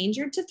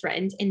endangered to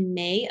threatened in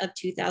May of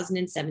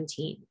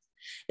 2017.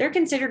 They're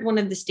considered one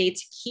of the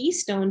state's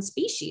keystone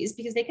species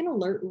because they can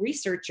alert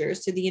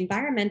researchers to the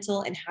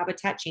environmental and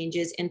habitat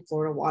changes in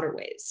Florida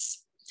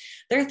waterways.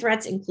 Their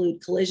threats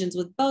include collisions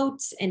with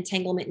boats,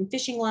 entanglement in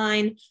fishing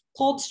line,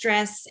 cold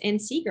stress, and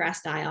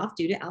seagrass die-off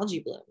due to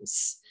algae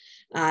blooms.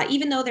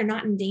 Even though they're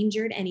not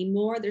endangered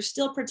anymore, they're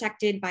still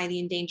protected by the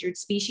Endangered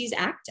Species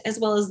Act, as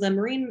well as the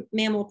Marine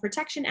Mammal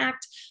Protection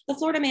Act, the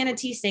Florida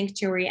Manatee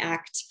Sanctuary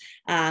Act,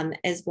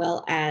 as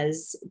well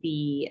as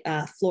the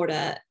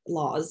Florida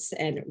laws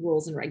and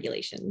rules and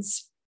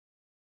regulations.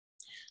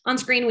 On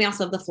screen, we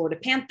also have the Florida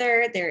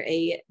panther. They're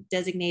a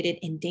designated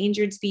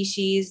endangered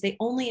species. They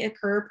only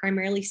occur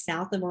primarily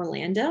south of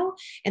Orlando,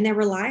 and they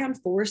rely on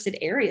forested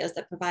areas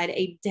that provide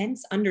a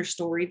dense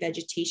understory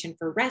vegetation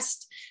for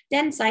rest,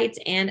 den sites,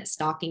 and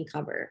stalking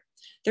cover.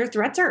 Their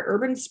threats are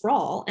urban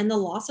sprawl and the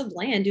loss of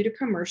land due to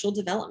commercial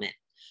development.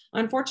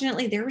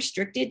 Unfortunately, they're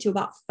restricted to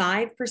about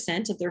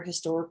 5% of their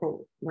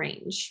historical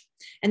range,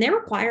 and they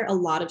require a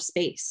lot of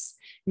space.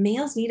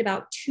 Males need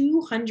about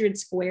 200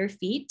 square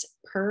feet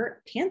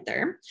per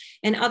panther,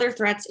 and other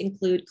threats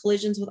include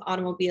collisions with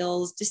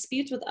automobiles,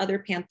 disputes with other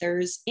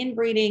panthers,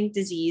 inbreeding,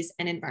 disease,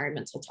 and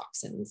environmental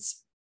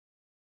toxins.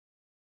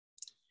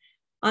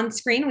 On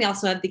screen, we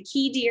also have the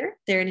key deer.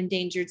 They're an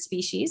endangered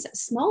species,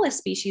 smallest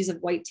species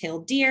of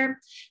white-tailed deer,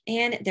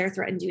 and they're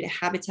threatened due to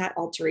habitat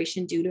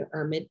alteration due to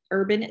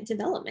urban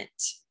development.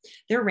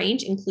 Their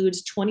range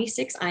includes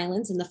 26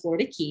 islands in the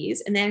Florida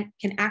Keys, and they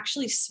can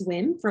actually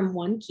swim from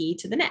one key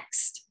to the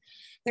next.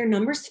 Their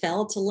numbers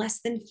fell to less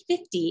than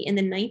 50 in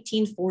the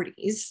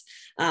 1940s,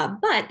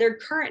 but their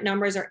current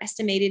numbers are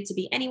estimated to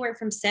be anywhere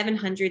from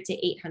 700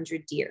 to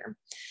 800 deer.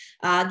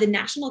 The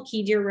National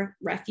Key Deer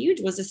Refuge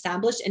was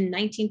established in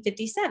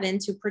 1957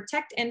 to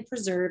protect and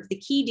preserve the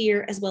key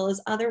deer as well as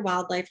other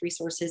wildlife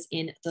resources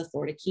in the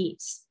Florida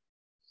Keys.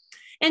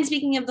 And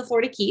speaking of the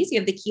Florida Keys, you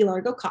have the Key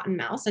Largo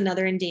cottonmouth,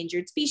 another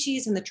endangered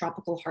species in the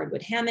tropical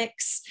hardwood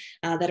hammocks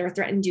that are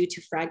threatened due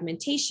to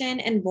fragmentation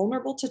and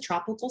vulnerable to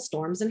tropical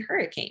storms and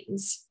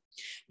hurricanes.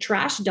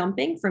 Trash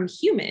dumping from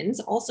humans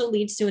also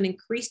leads to an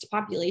increased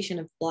population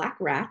of black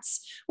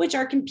rats, which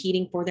are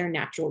competing for their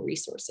natural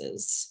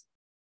resources.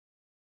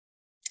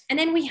 And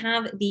then we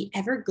have the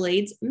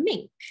Everglades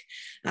mink.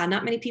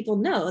 Not many people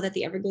know that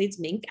the Everglades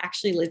mink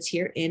actually lives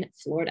here in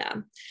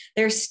Florida.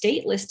 They're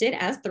state listed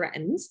as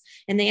threatened,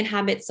 and they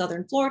inhabit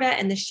southern Florida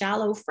and the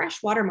shallow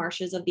freshwater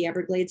marshes of the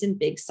Everglades and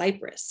Big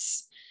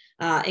Cypress.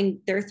 And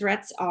their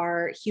threats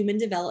are human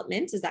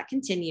development as that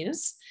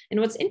continues. And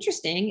what's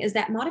interesting is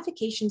that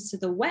modifications to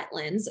the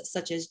wetlands,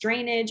 such as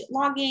drainage,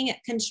 logging,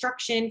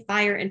 construction,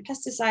 fire, and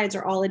pesticides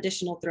are all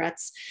additional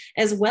threats,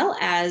 as well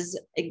as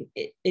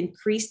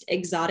increased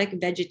exotic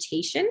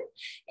vegetation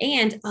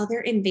and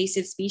other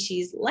invasive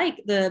species like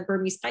the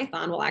Burmese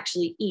python will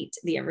actually eat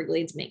the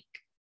Everglades mink.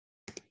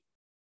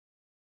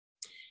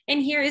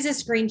 And here is a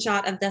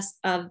screenshot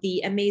of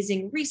the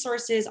amazing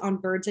resources on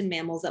birds and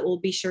mammals that we'll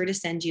be sure to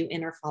send you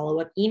in our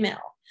follow-up email.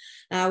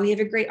 We have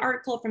a great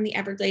article from the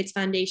Everglades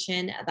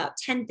Foundation about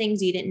 10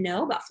 things you didn't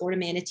know about Florida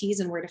manatees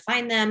and where to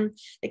find them,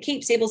 the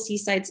Cape Sable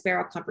Seaside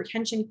Sparrow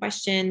comprehension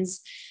questions.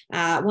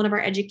 One of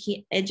our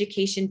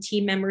education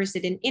team members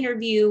did an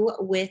interview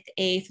with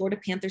a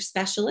Florida Panther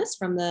specialist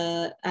from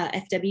the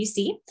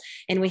FWC,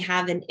 and we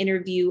have an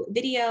interview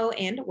video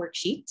and a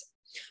worksheet.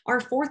 Our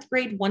fourth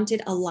grade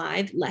Wanted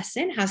Alive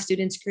lesson has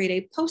students create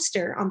a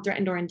poster on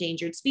threatened or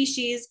endangered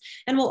species,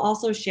 and we'll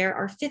also share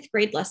our fifth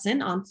grade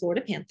lesson on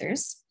Florida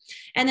panthers.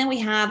 And then we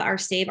have our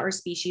Save Our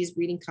Species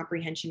reading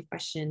comprehension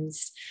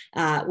questions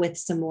with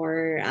some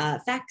more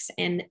facts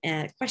and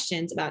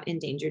questions about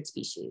endangered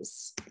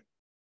species.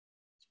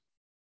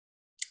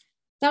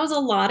 That was a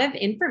lot of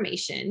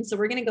information. So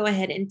we're going to go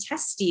ahead and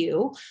test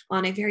you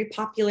on a very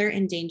popular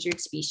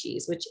endangered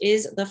species, which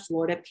is the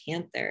Florida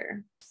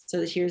panther.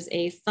 So here's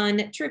a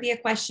fun trivia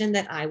question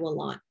that I will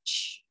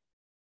launch.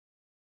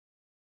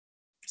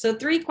 So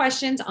 3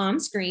 questions on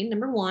screen.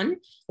 Number 1,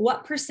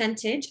 what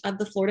percentage of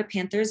the Florida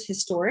panther's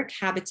historic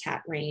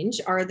habitat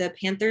range are the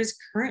panthers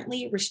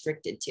currently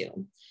restricted to?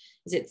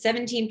 Is it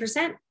 17%,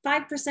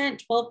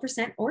 5%,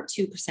 12%, or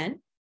 2%?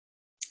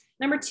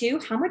 Number 2,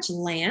 how much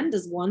land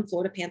does one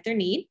Florida panther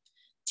need?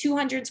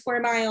 200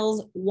 square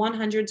miles,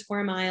 100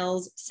 square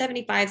miles,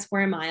 75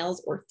 square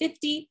miles, or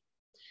 50?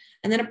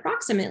 And then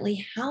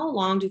approximately how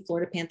long do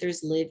Florida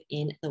panthers live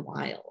in the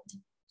wild?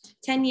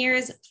 10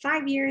 years,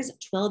 5 years,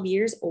 12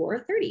 years,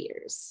 or 30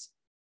 years?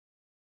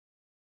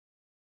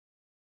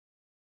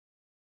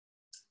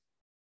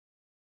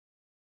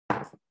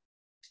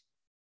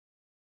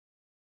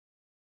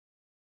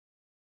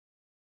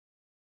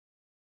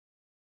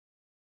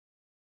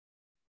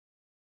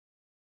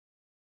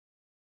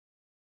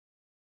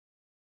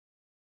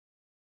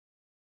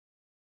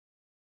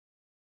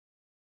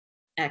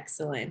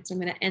 Excellent. I'm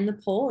going to end the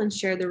poll and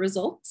share the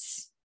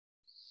results.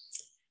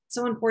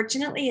 So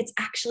unfortunately, it's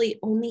actually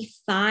only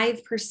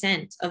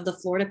 5% of the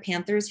Florida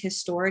panther's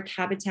historic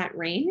habitat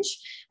range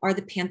are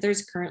the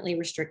panthers currently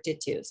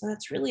restricted to. So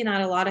that's really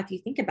not a lot if you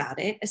think about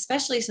it,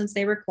 especially since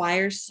they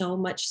require so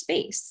much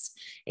space.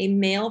 A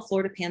male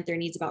Florida panther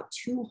needs about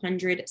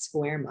 200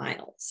 square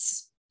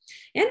miles.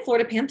 And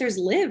Florida panthers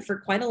live for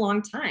quite a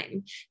long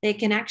time. They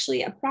can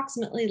actually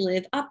approximately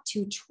live up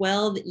to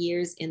 12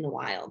 years in the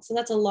wild. So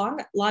that's a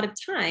lot of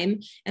time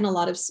and a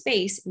lot of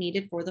space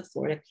needed for the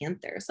Florida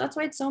panther. So that's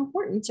why it's so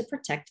important to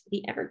protect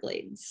the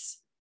Everglades.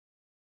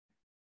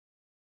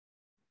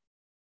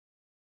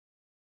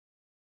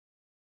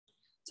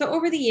 So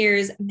over the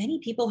years, many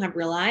people have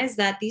realized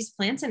that these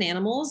plants and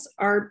animals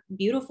are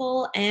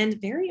beautiful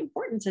and very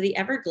important to the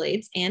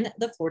Everglades and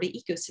the Florida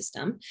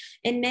ecosystem,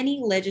 and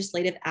many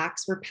legislative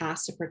acts were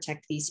passed to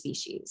protect these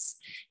species.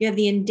 You have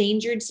the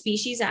Endangered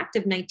Species Act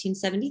of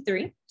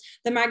 1973,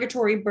 the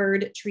Migratory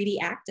Bird Treaty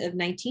Act of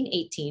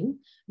 1918,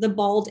 the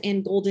Bald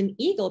and Golden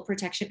Eagle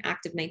Protection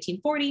Act of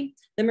 1940,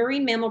 the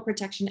Marine Mammal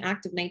Protection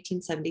Act of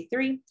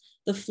 1973,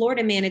 the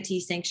Florida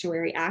Manatee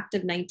Sanctuary Act of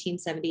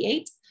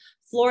 1978,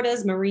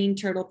 Florida's Marine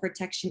Turtle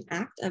Protection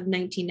Act of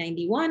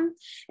 1991.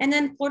 And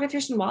then Florida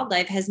Fish and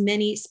Wildlife has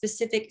many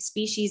specific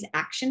species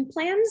action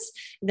plans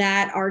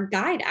that are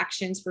guide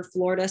actions for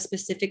Florida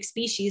specific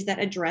species that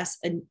address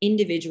an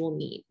individual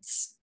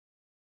needs.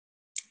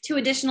 Two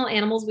additional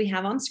animals we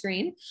have on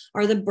screen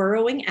are the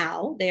burrowing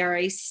owl. They are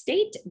a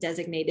state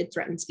designated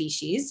threatened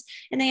species,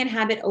 and they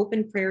inhabit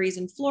open prairies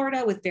in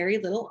Florida with very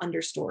little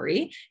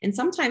understory. And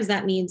sometimes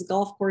that means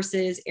golf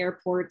courses,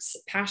 airports,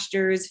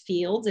 pastures,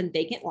 fields, and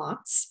vacant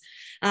lots.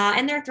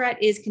 And their threat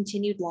is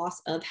continued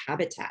loss of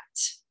habitat.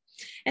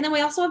 And then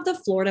we also have the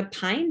Florida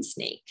pine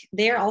snake.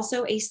 They're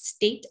also a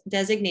state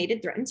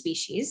designated threatened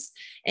species,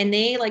 and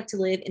they like to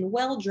live in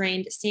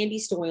well-drained sandy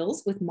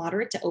soils with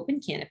moderate to open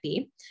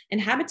canopy.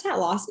 And habitat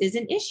loss is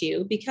an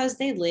issue because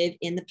they live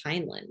in the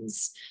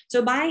pinelands.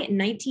 So by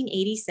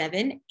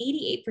 1987,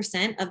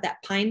 88% of that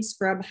pine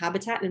scrub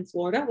habitat in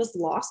Florida was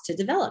lost to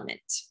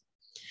development.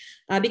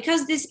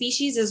 Because this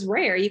species is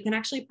rare, you can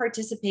actually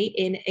participate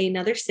in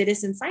another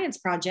citizen science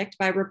project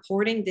by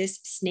reporting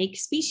this snake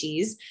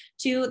species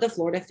to the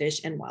Florida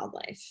Fish and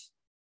Wildlife.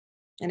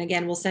 And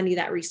again, we'll send you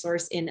that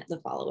resource in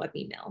the follow-up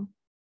email.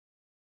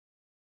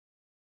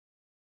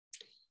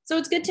 So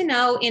it's good to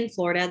know in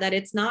Florida that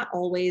it's not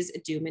always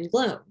doom and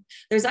gloom.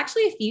 There's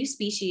actually a few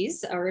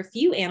species or a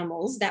few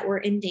animals that were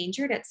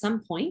endangered at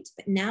some point,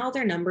 but now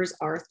their numbers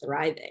are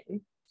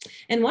thriving.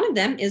 And one of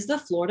them is the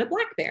Florida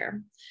black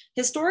bear.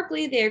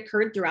 Historically, they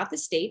occurred throughout the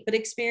state, but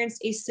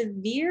experienced a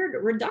severe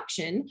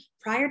reduction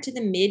prior to the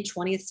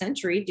mid-20th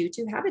century due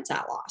to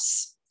habitat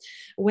loss.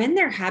 When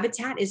their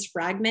habitat is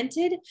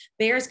fragmented,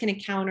 bears can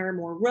encounter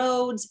more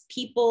roads,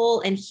 people,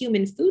 and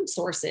human food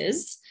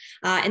sources.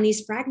 And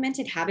these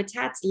fragmented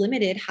habitats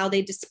limited how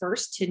they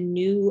disperse to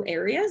new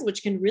areas,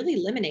 which can really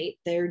eliminate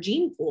their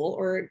gene pool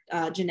or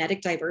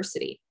genetic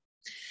diversity.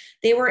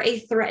 They were a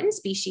threatened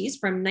species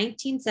from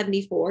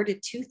 1974 to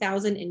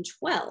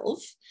 2012,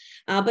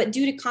 but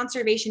due to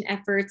conservation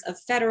efforts of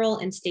federal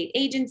and state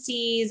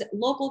agencies,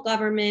 local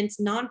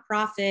governments,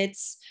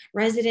 nonprofits,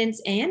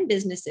 residents, and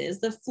businesses,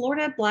 the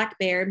Florida black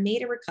bear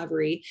made a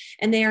recovery,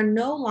 and they are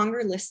no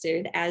longer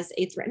listed as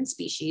a threatened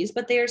species,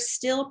 but they are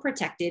still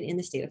protected in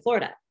the state of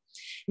Florida.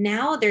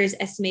 Now there's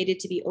estimated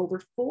to be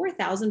over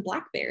 4,000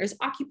 black bears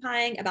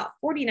occupying about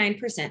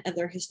 49% of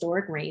their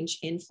historic range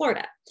in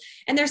Florida.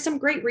 And there's some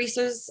great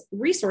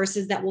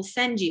resources that we'll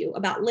send you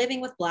about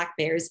living with black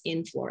bears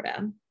in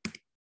Florida.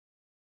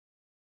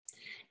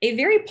 A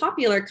very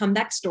popular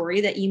comeback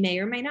story that you may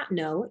or may not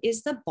know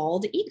is the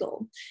bald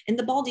eagle. And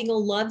the bald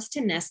eagle loves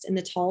to nest in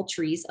the tall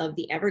trees of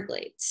the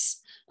Everglades.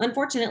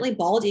 Unfortunately,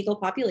 bald eagle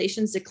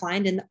populations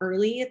declined in the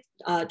early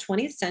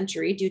 20th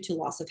century due to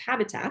loss of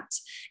habitat.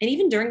 And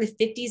even during the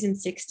 50s and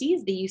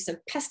 60s, the use of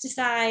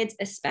pesticides,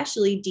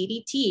 especially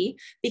DDT,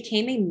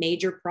 became a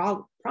major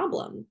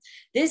problem.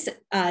 This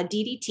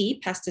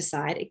DDT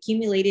pesticide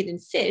accumulated in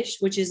fish,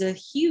 which is a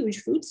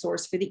huge food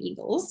source for the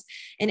eagles,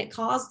 and it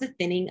caused the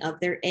thinning of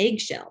their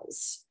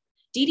eggshells.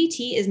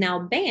 DDT is now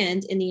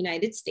banned in the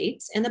United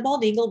States, and the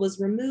bald eagle was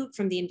removed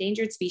from the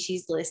endangered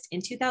species list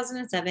in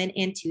 2007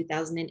 and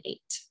 2008.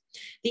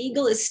 The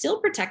eagle is still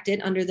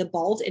protected under the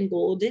Bald and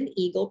Golden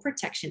Eagle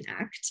Protection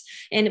Act.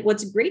 And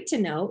what's great to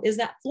know is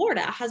that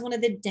Florida has one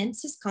of the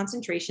densest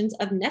concentrations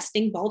of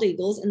nesting bald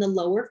eagles in the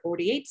lower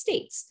 48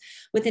 states,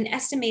 with an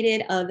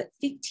estimated of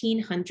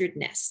 1,500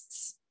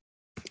 nests.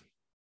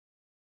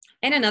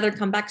 And another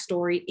comeback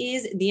story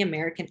is the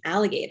American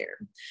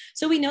alligator.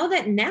 So we know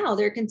that now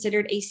they're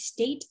considered a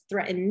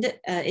state-threatened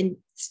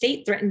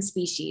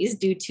species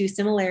due to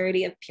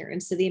similarity of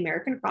appearance to the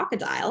American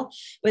crocodile,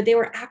 but they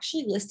were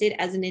actually listed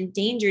as an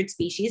endangered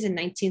species in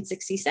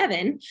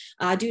 1967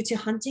 due to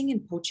hunting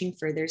and poaching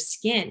for their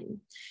skin.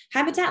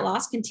 Habitat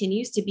loss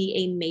continues to be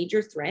a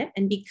major threat,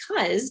 and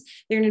because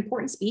they're an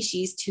important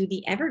species to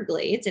the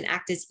Everglades and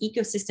act as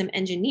ecosystem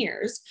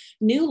engineers,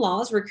 new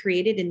laws were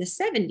created in the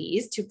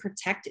 70s to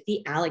protect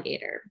the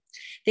alligator.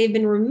 They've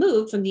been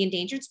removed from the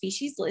endangered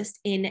species list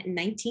in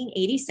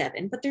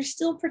 1987, but they're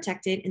still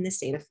protected in the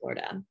state of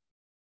Florida.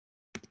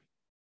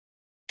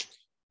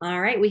 All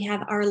right, we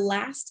have our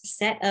last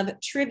set of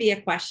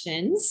trivia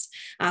questions.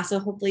 So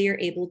hopefully you're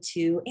able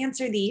to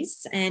answer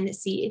these and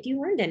see if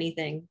you learned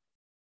anything.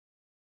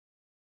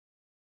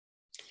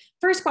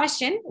 First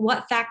question,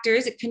 what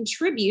factors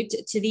contribute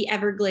to the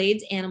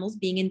Everglades animals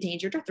being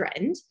endangered or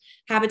threatened?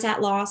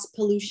 Habitat loss,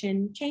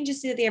 pollution,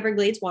 changes to the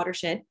Everglades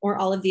watershed, or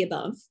all of the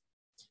above?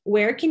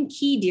 Where can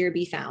key deer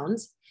be found?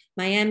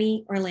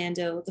 Miami,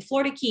 Orlando, the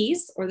Florida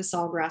Keys, or the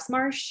Sawgrass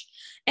Marsh?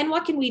 And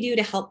what can we do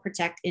to help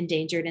protect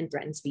endangered and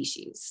threatened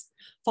species?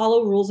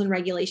 Follow rules and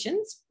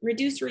regulations,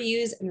 reduce,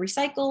 reuse, and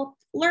recycle,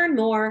 learn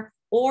more,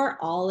 or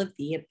all of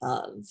the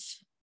above.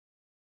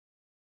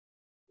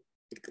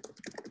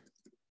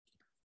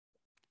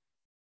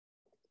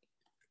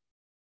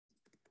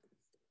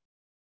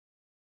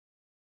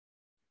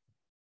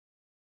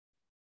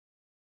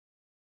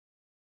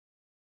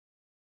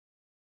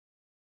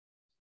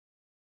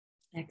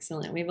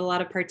 Excellent. We have a lot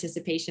of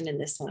participation in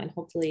this one.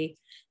 Hopefully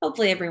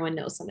everyone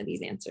knows some of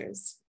these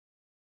answers.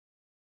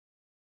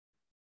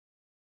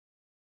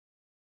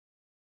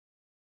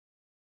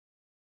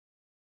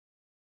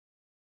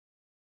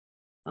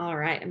 All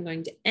right, I'm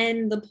going to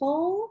end the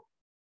poll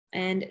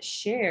and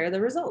share the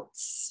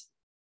results.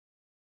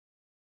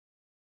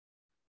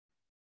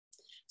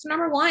 So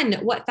number one,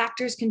 what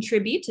factors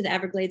contribute to the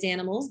Everglades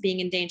animals being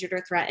endangered or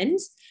threatened?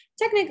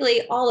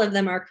 Technically, all of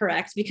them are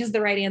correct because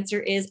the right answer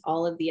is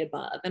all of the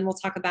above. And we'll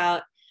talk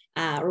about,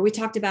 we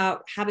talked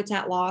about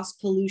habitat loss,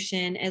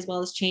 pollution, as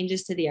well as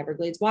changes to the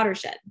Everglades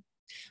watershed.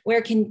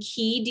 Where can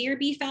key deer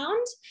be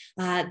found?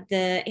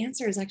 The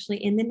answer is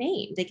actually in the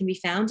name. They can be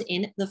found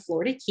in the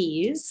Florida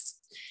Keys.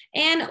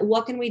 And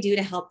what can we do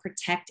to help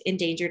protect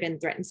endangered and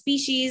threatened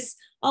species?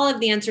 All of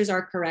the answers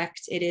are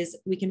correct. It is,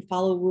 we can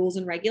follow rules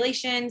and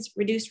regulations,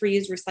 reduce,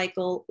 reuse,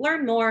 recycle,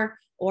 learn more,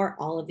 or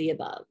all of the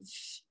above.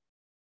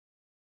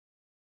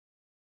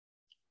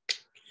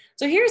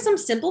 So here are some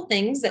simple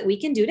things that we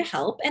can do to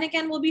help. And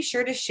again, we'll be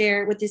sure to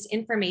share with this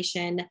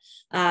information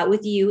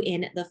with you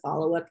in the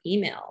follow-up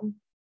email.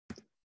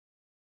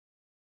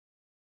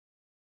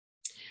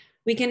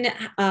 We can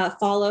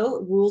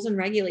follow rules and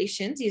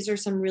regulations. These are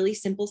some really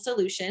simple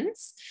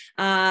solutions,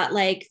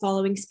 like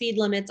following speed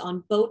limits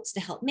on boats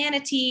to help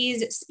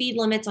manatees, speed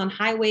limits on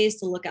highways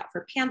to look out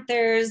for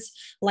panthers,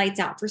 lights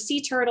out for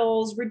sea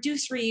turtles,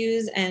 reduce,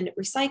 reuse, and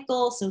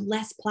recycle, so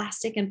less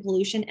plastic and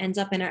pollution ends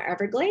up in our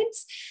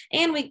Everglades.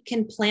 And we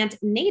can plant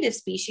native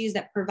species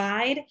that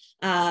provide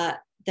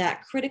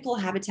that critical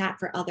habitat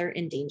for other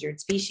endangered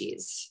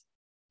species.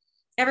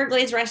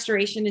 Everglades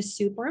restoration is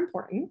super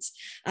important.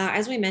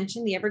 As we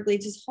mentioned, the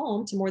Everglades is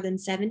home to more than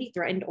 70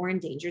 threatened or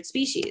endangered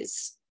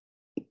species.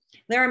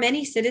 There are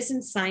many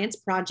citizen science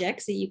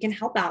projects that you can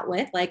help out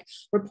with, like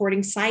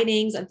reporting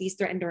sightings of these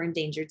threatened or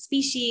endangered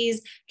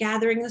species,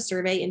 gathering the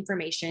survey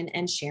information,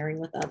 and sharing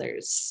with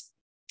others.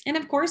 And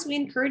of course, we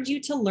encourage you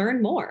to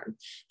learn more.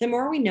 The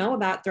more we know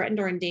about threatened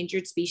or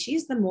endangered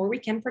species, the more we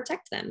can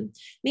protect them.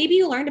 Maybe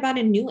you learned about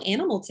a new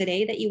animal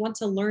today that you want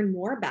to learn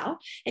more about,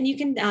 and you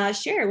can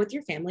share with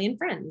your family and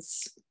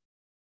friends.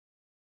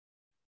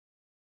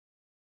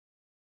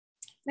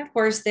 And of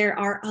course, there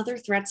are other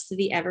threats to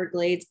the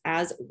Everglades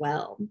as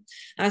well.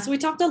 So we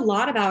talked a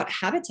lot about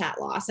habitat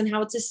loss and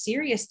how it's a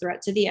serious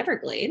threat to the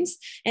Everglades,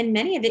 and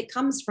many of it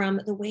comes from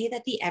the way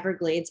that the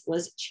Everglades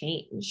was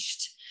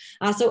changed.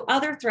 So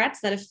other threats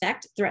that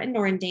affect threatened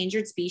or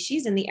endangered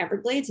species in the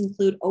Everglades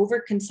include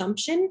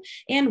overconsumption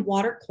and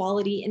water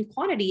quality and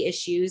quantity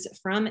issues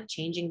from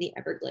changing the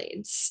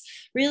Everglades.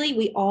 Really,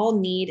 we all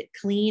need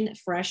clean,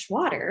 fresh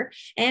water,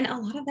 and a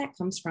lot of that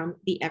comes from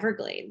the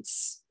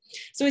Everglades.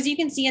 So as you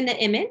can see in the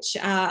image,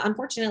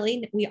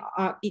 unfortunately, we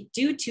are,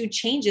 due to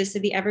changes to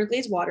the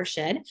Everglades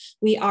watershed,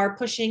 we are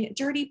pushing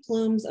dirty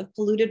plumes of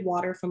polluted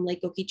water from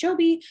Lake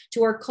Okeechobee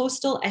to our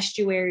coastal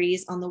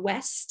estuaries on the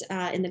west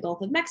in the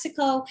Gulf of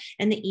Mexico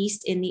and the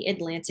east in the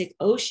Atlantic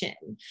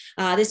Ocean.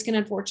 This can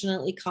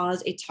unfortunately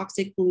cause a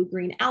toxic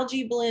blue-green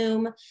algae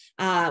bloom.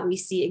 We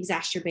see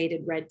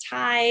exacerbated red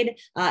tide,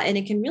 and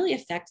it can really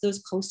affect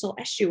those coastal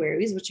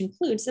estuaries, which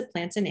includes the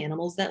plants and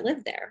animals that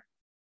live there.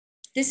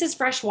 This is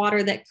fresh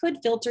water that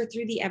could filter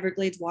through the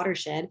Everglades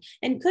watershed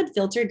and could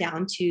filter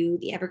down to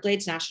the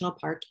Everglades National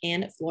Park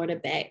and Florida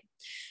Bay.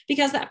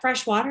 Because that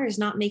fresh water is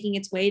not making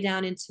its way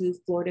down into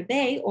Florida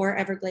Bay or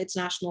Everglades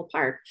National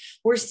Park,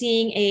 we're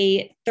seeing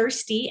a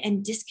thirsty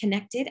and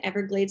disconnected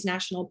Everglades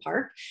National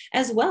Park,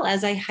 as well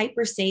as a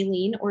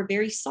hypersaline or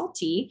very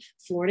salty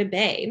Florida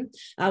Bay,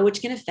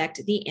 which can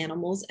affect the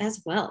animals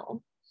as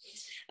well.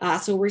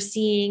 So we're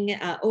seeing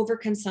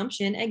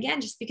overconsumption,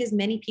 again, just because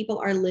many people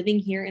are living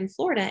here in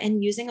Florida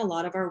and using a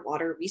lot of our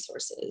water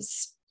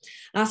resources.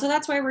 So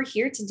that's why we're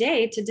here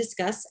today to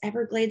discuss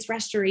Everglades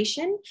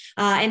restoration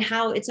and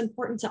how it's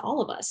important to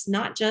all of us,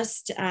 not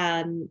just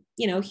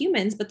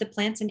humans, but the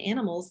plants and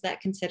animals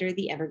that consider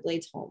the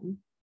Everglades home.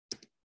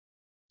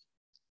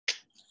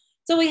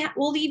 So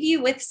we'll leave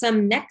you with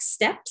some next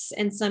steps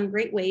and some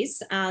great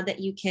ways that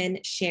you can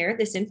share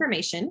this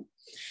information.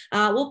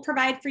 We'll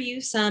provide for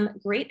you some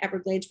great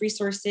Everglades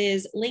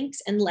resources,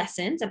 links, and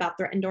lessons about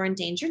threatened or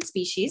endangered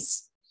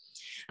species.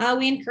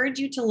 We encourage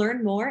you to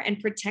learn more and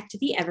protect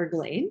the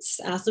Everglades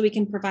so we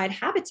can provide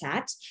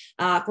habitat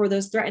for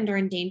those threatened or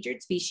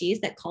endangered species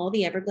that call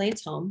the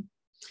Everglades home,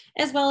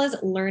 as well as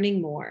learning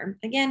more.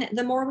 Again,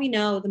 the more we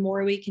know, the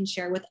more we can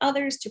share with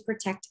others to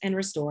protect and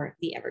restore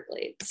the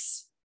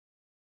Everglades.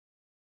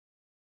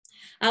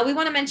 We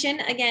want to mention,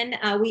 again,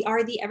 we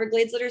are the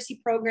Everglades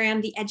Literacy Program,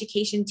 the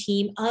education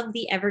team of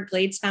the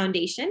Everglades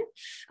Foundation.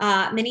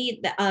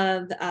 Many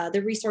of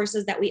the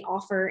resources that we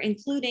offer,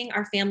 including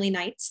our family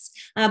nights,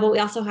 but we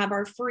also have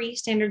our free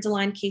standards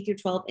aligned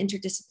K-12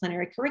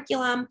 interdisciplinary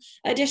curriculum,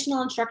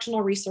 additional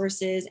instructional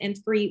resources, and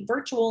free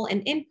virtual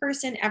and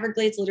in-person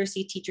Everglades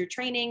literacy teacher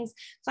trainings,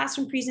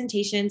 classroom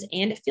presentations,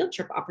 and field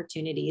trip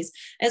opportunities,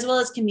 as well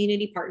as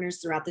community partners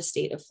throughout the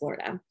state of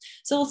Florida.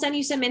 So we'll send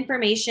you some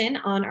information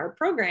on our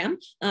program,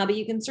 but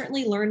you can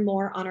certainly learn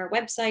more on our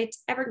website,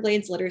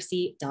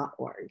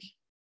 evergladesliteracy.org.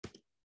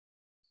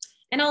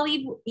 And I'll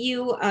leave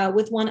you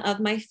with one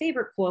of my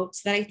favorite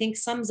quotes that I think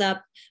sums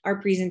up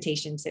our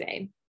presentation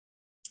today.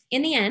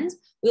 In the end,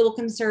 we will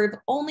conserve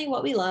only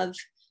what we love,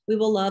 we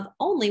will love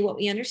only what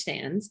we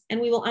understand, and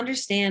we will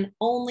understand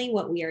only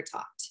what we are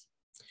taught.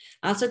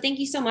 So thank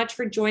you so much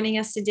for joining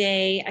us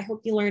today. I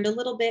hope you learned a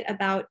little bit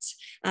about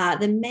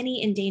the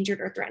many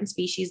endangered or threatened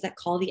species that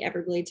call the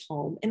Everglades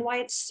home and why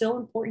it's so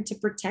important to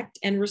protect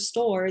and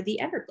restore the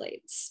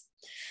Everglades.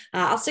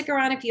 I'll stick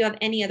around if you have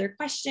any other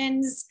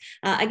questions.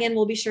 Again,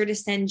 we'll be sure to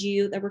send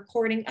you the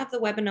recording of the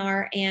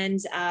webinar and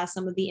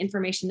some of the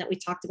information that we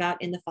talked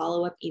about in the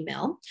follow-up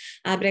email.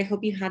 But I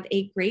hope you have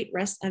a great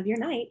rest of your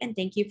night, and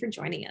thank you for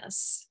joining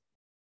us.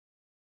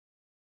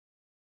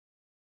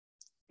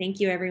 Thank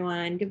you,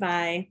 everyone.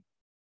 Goodbye.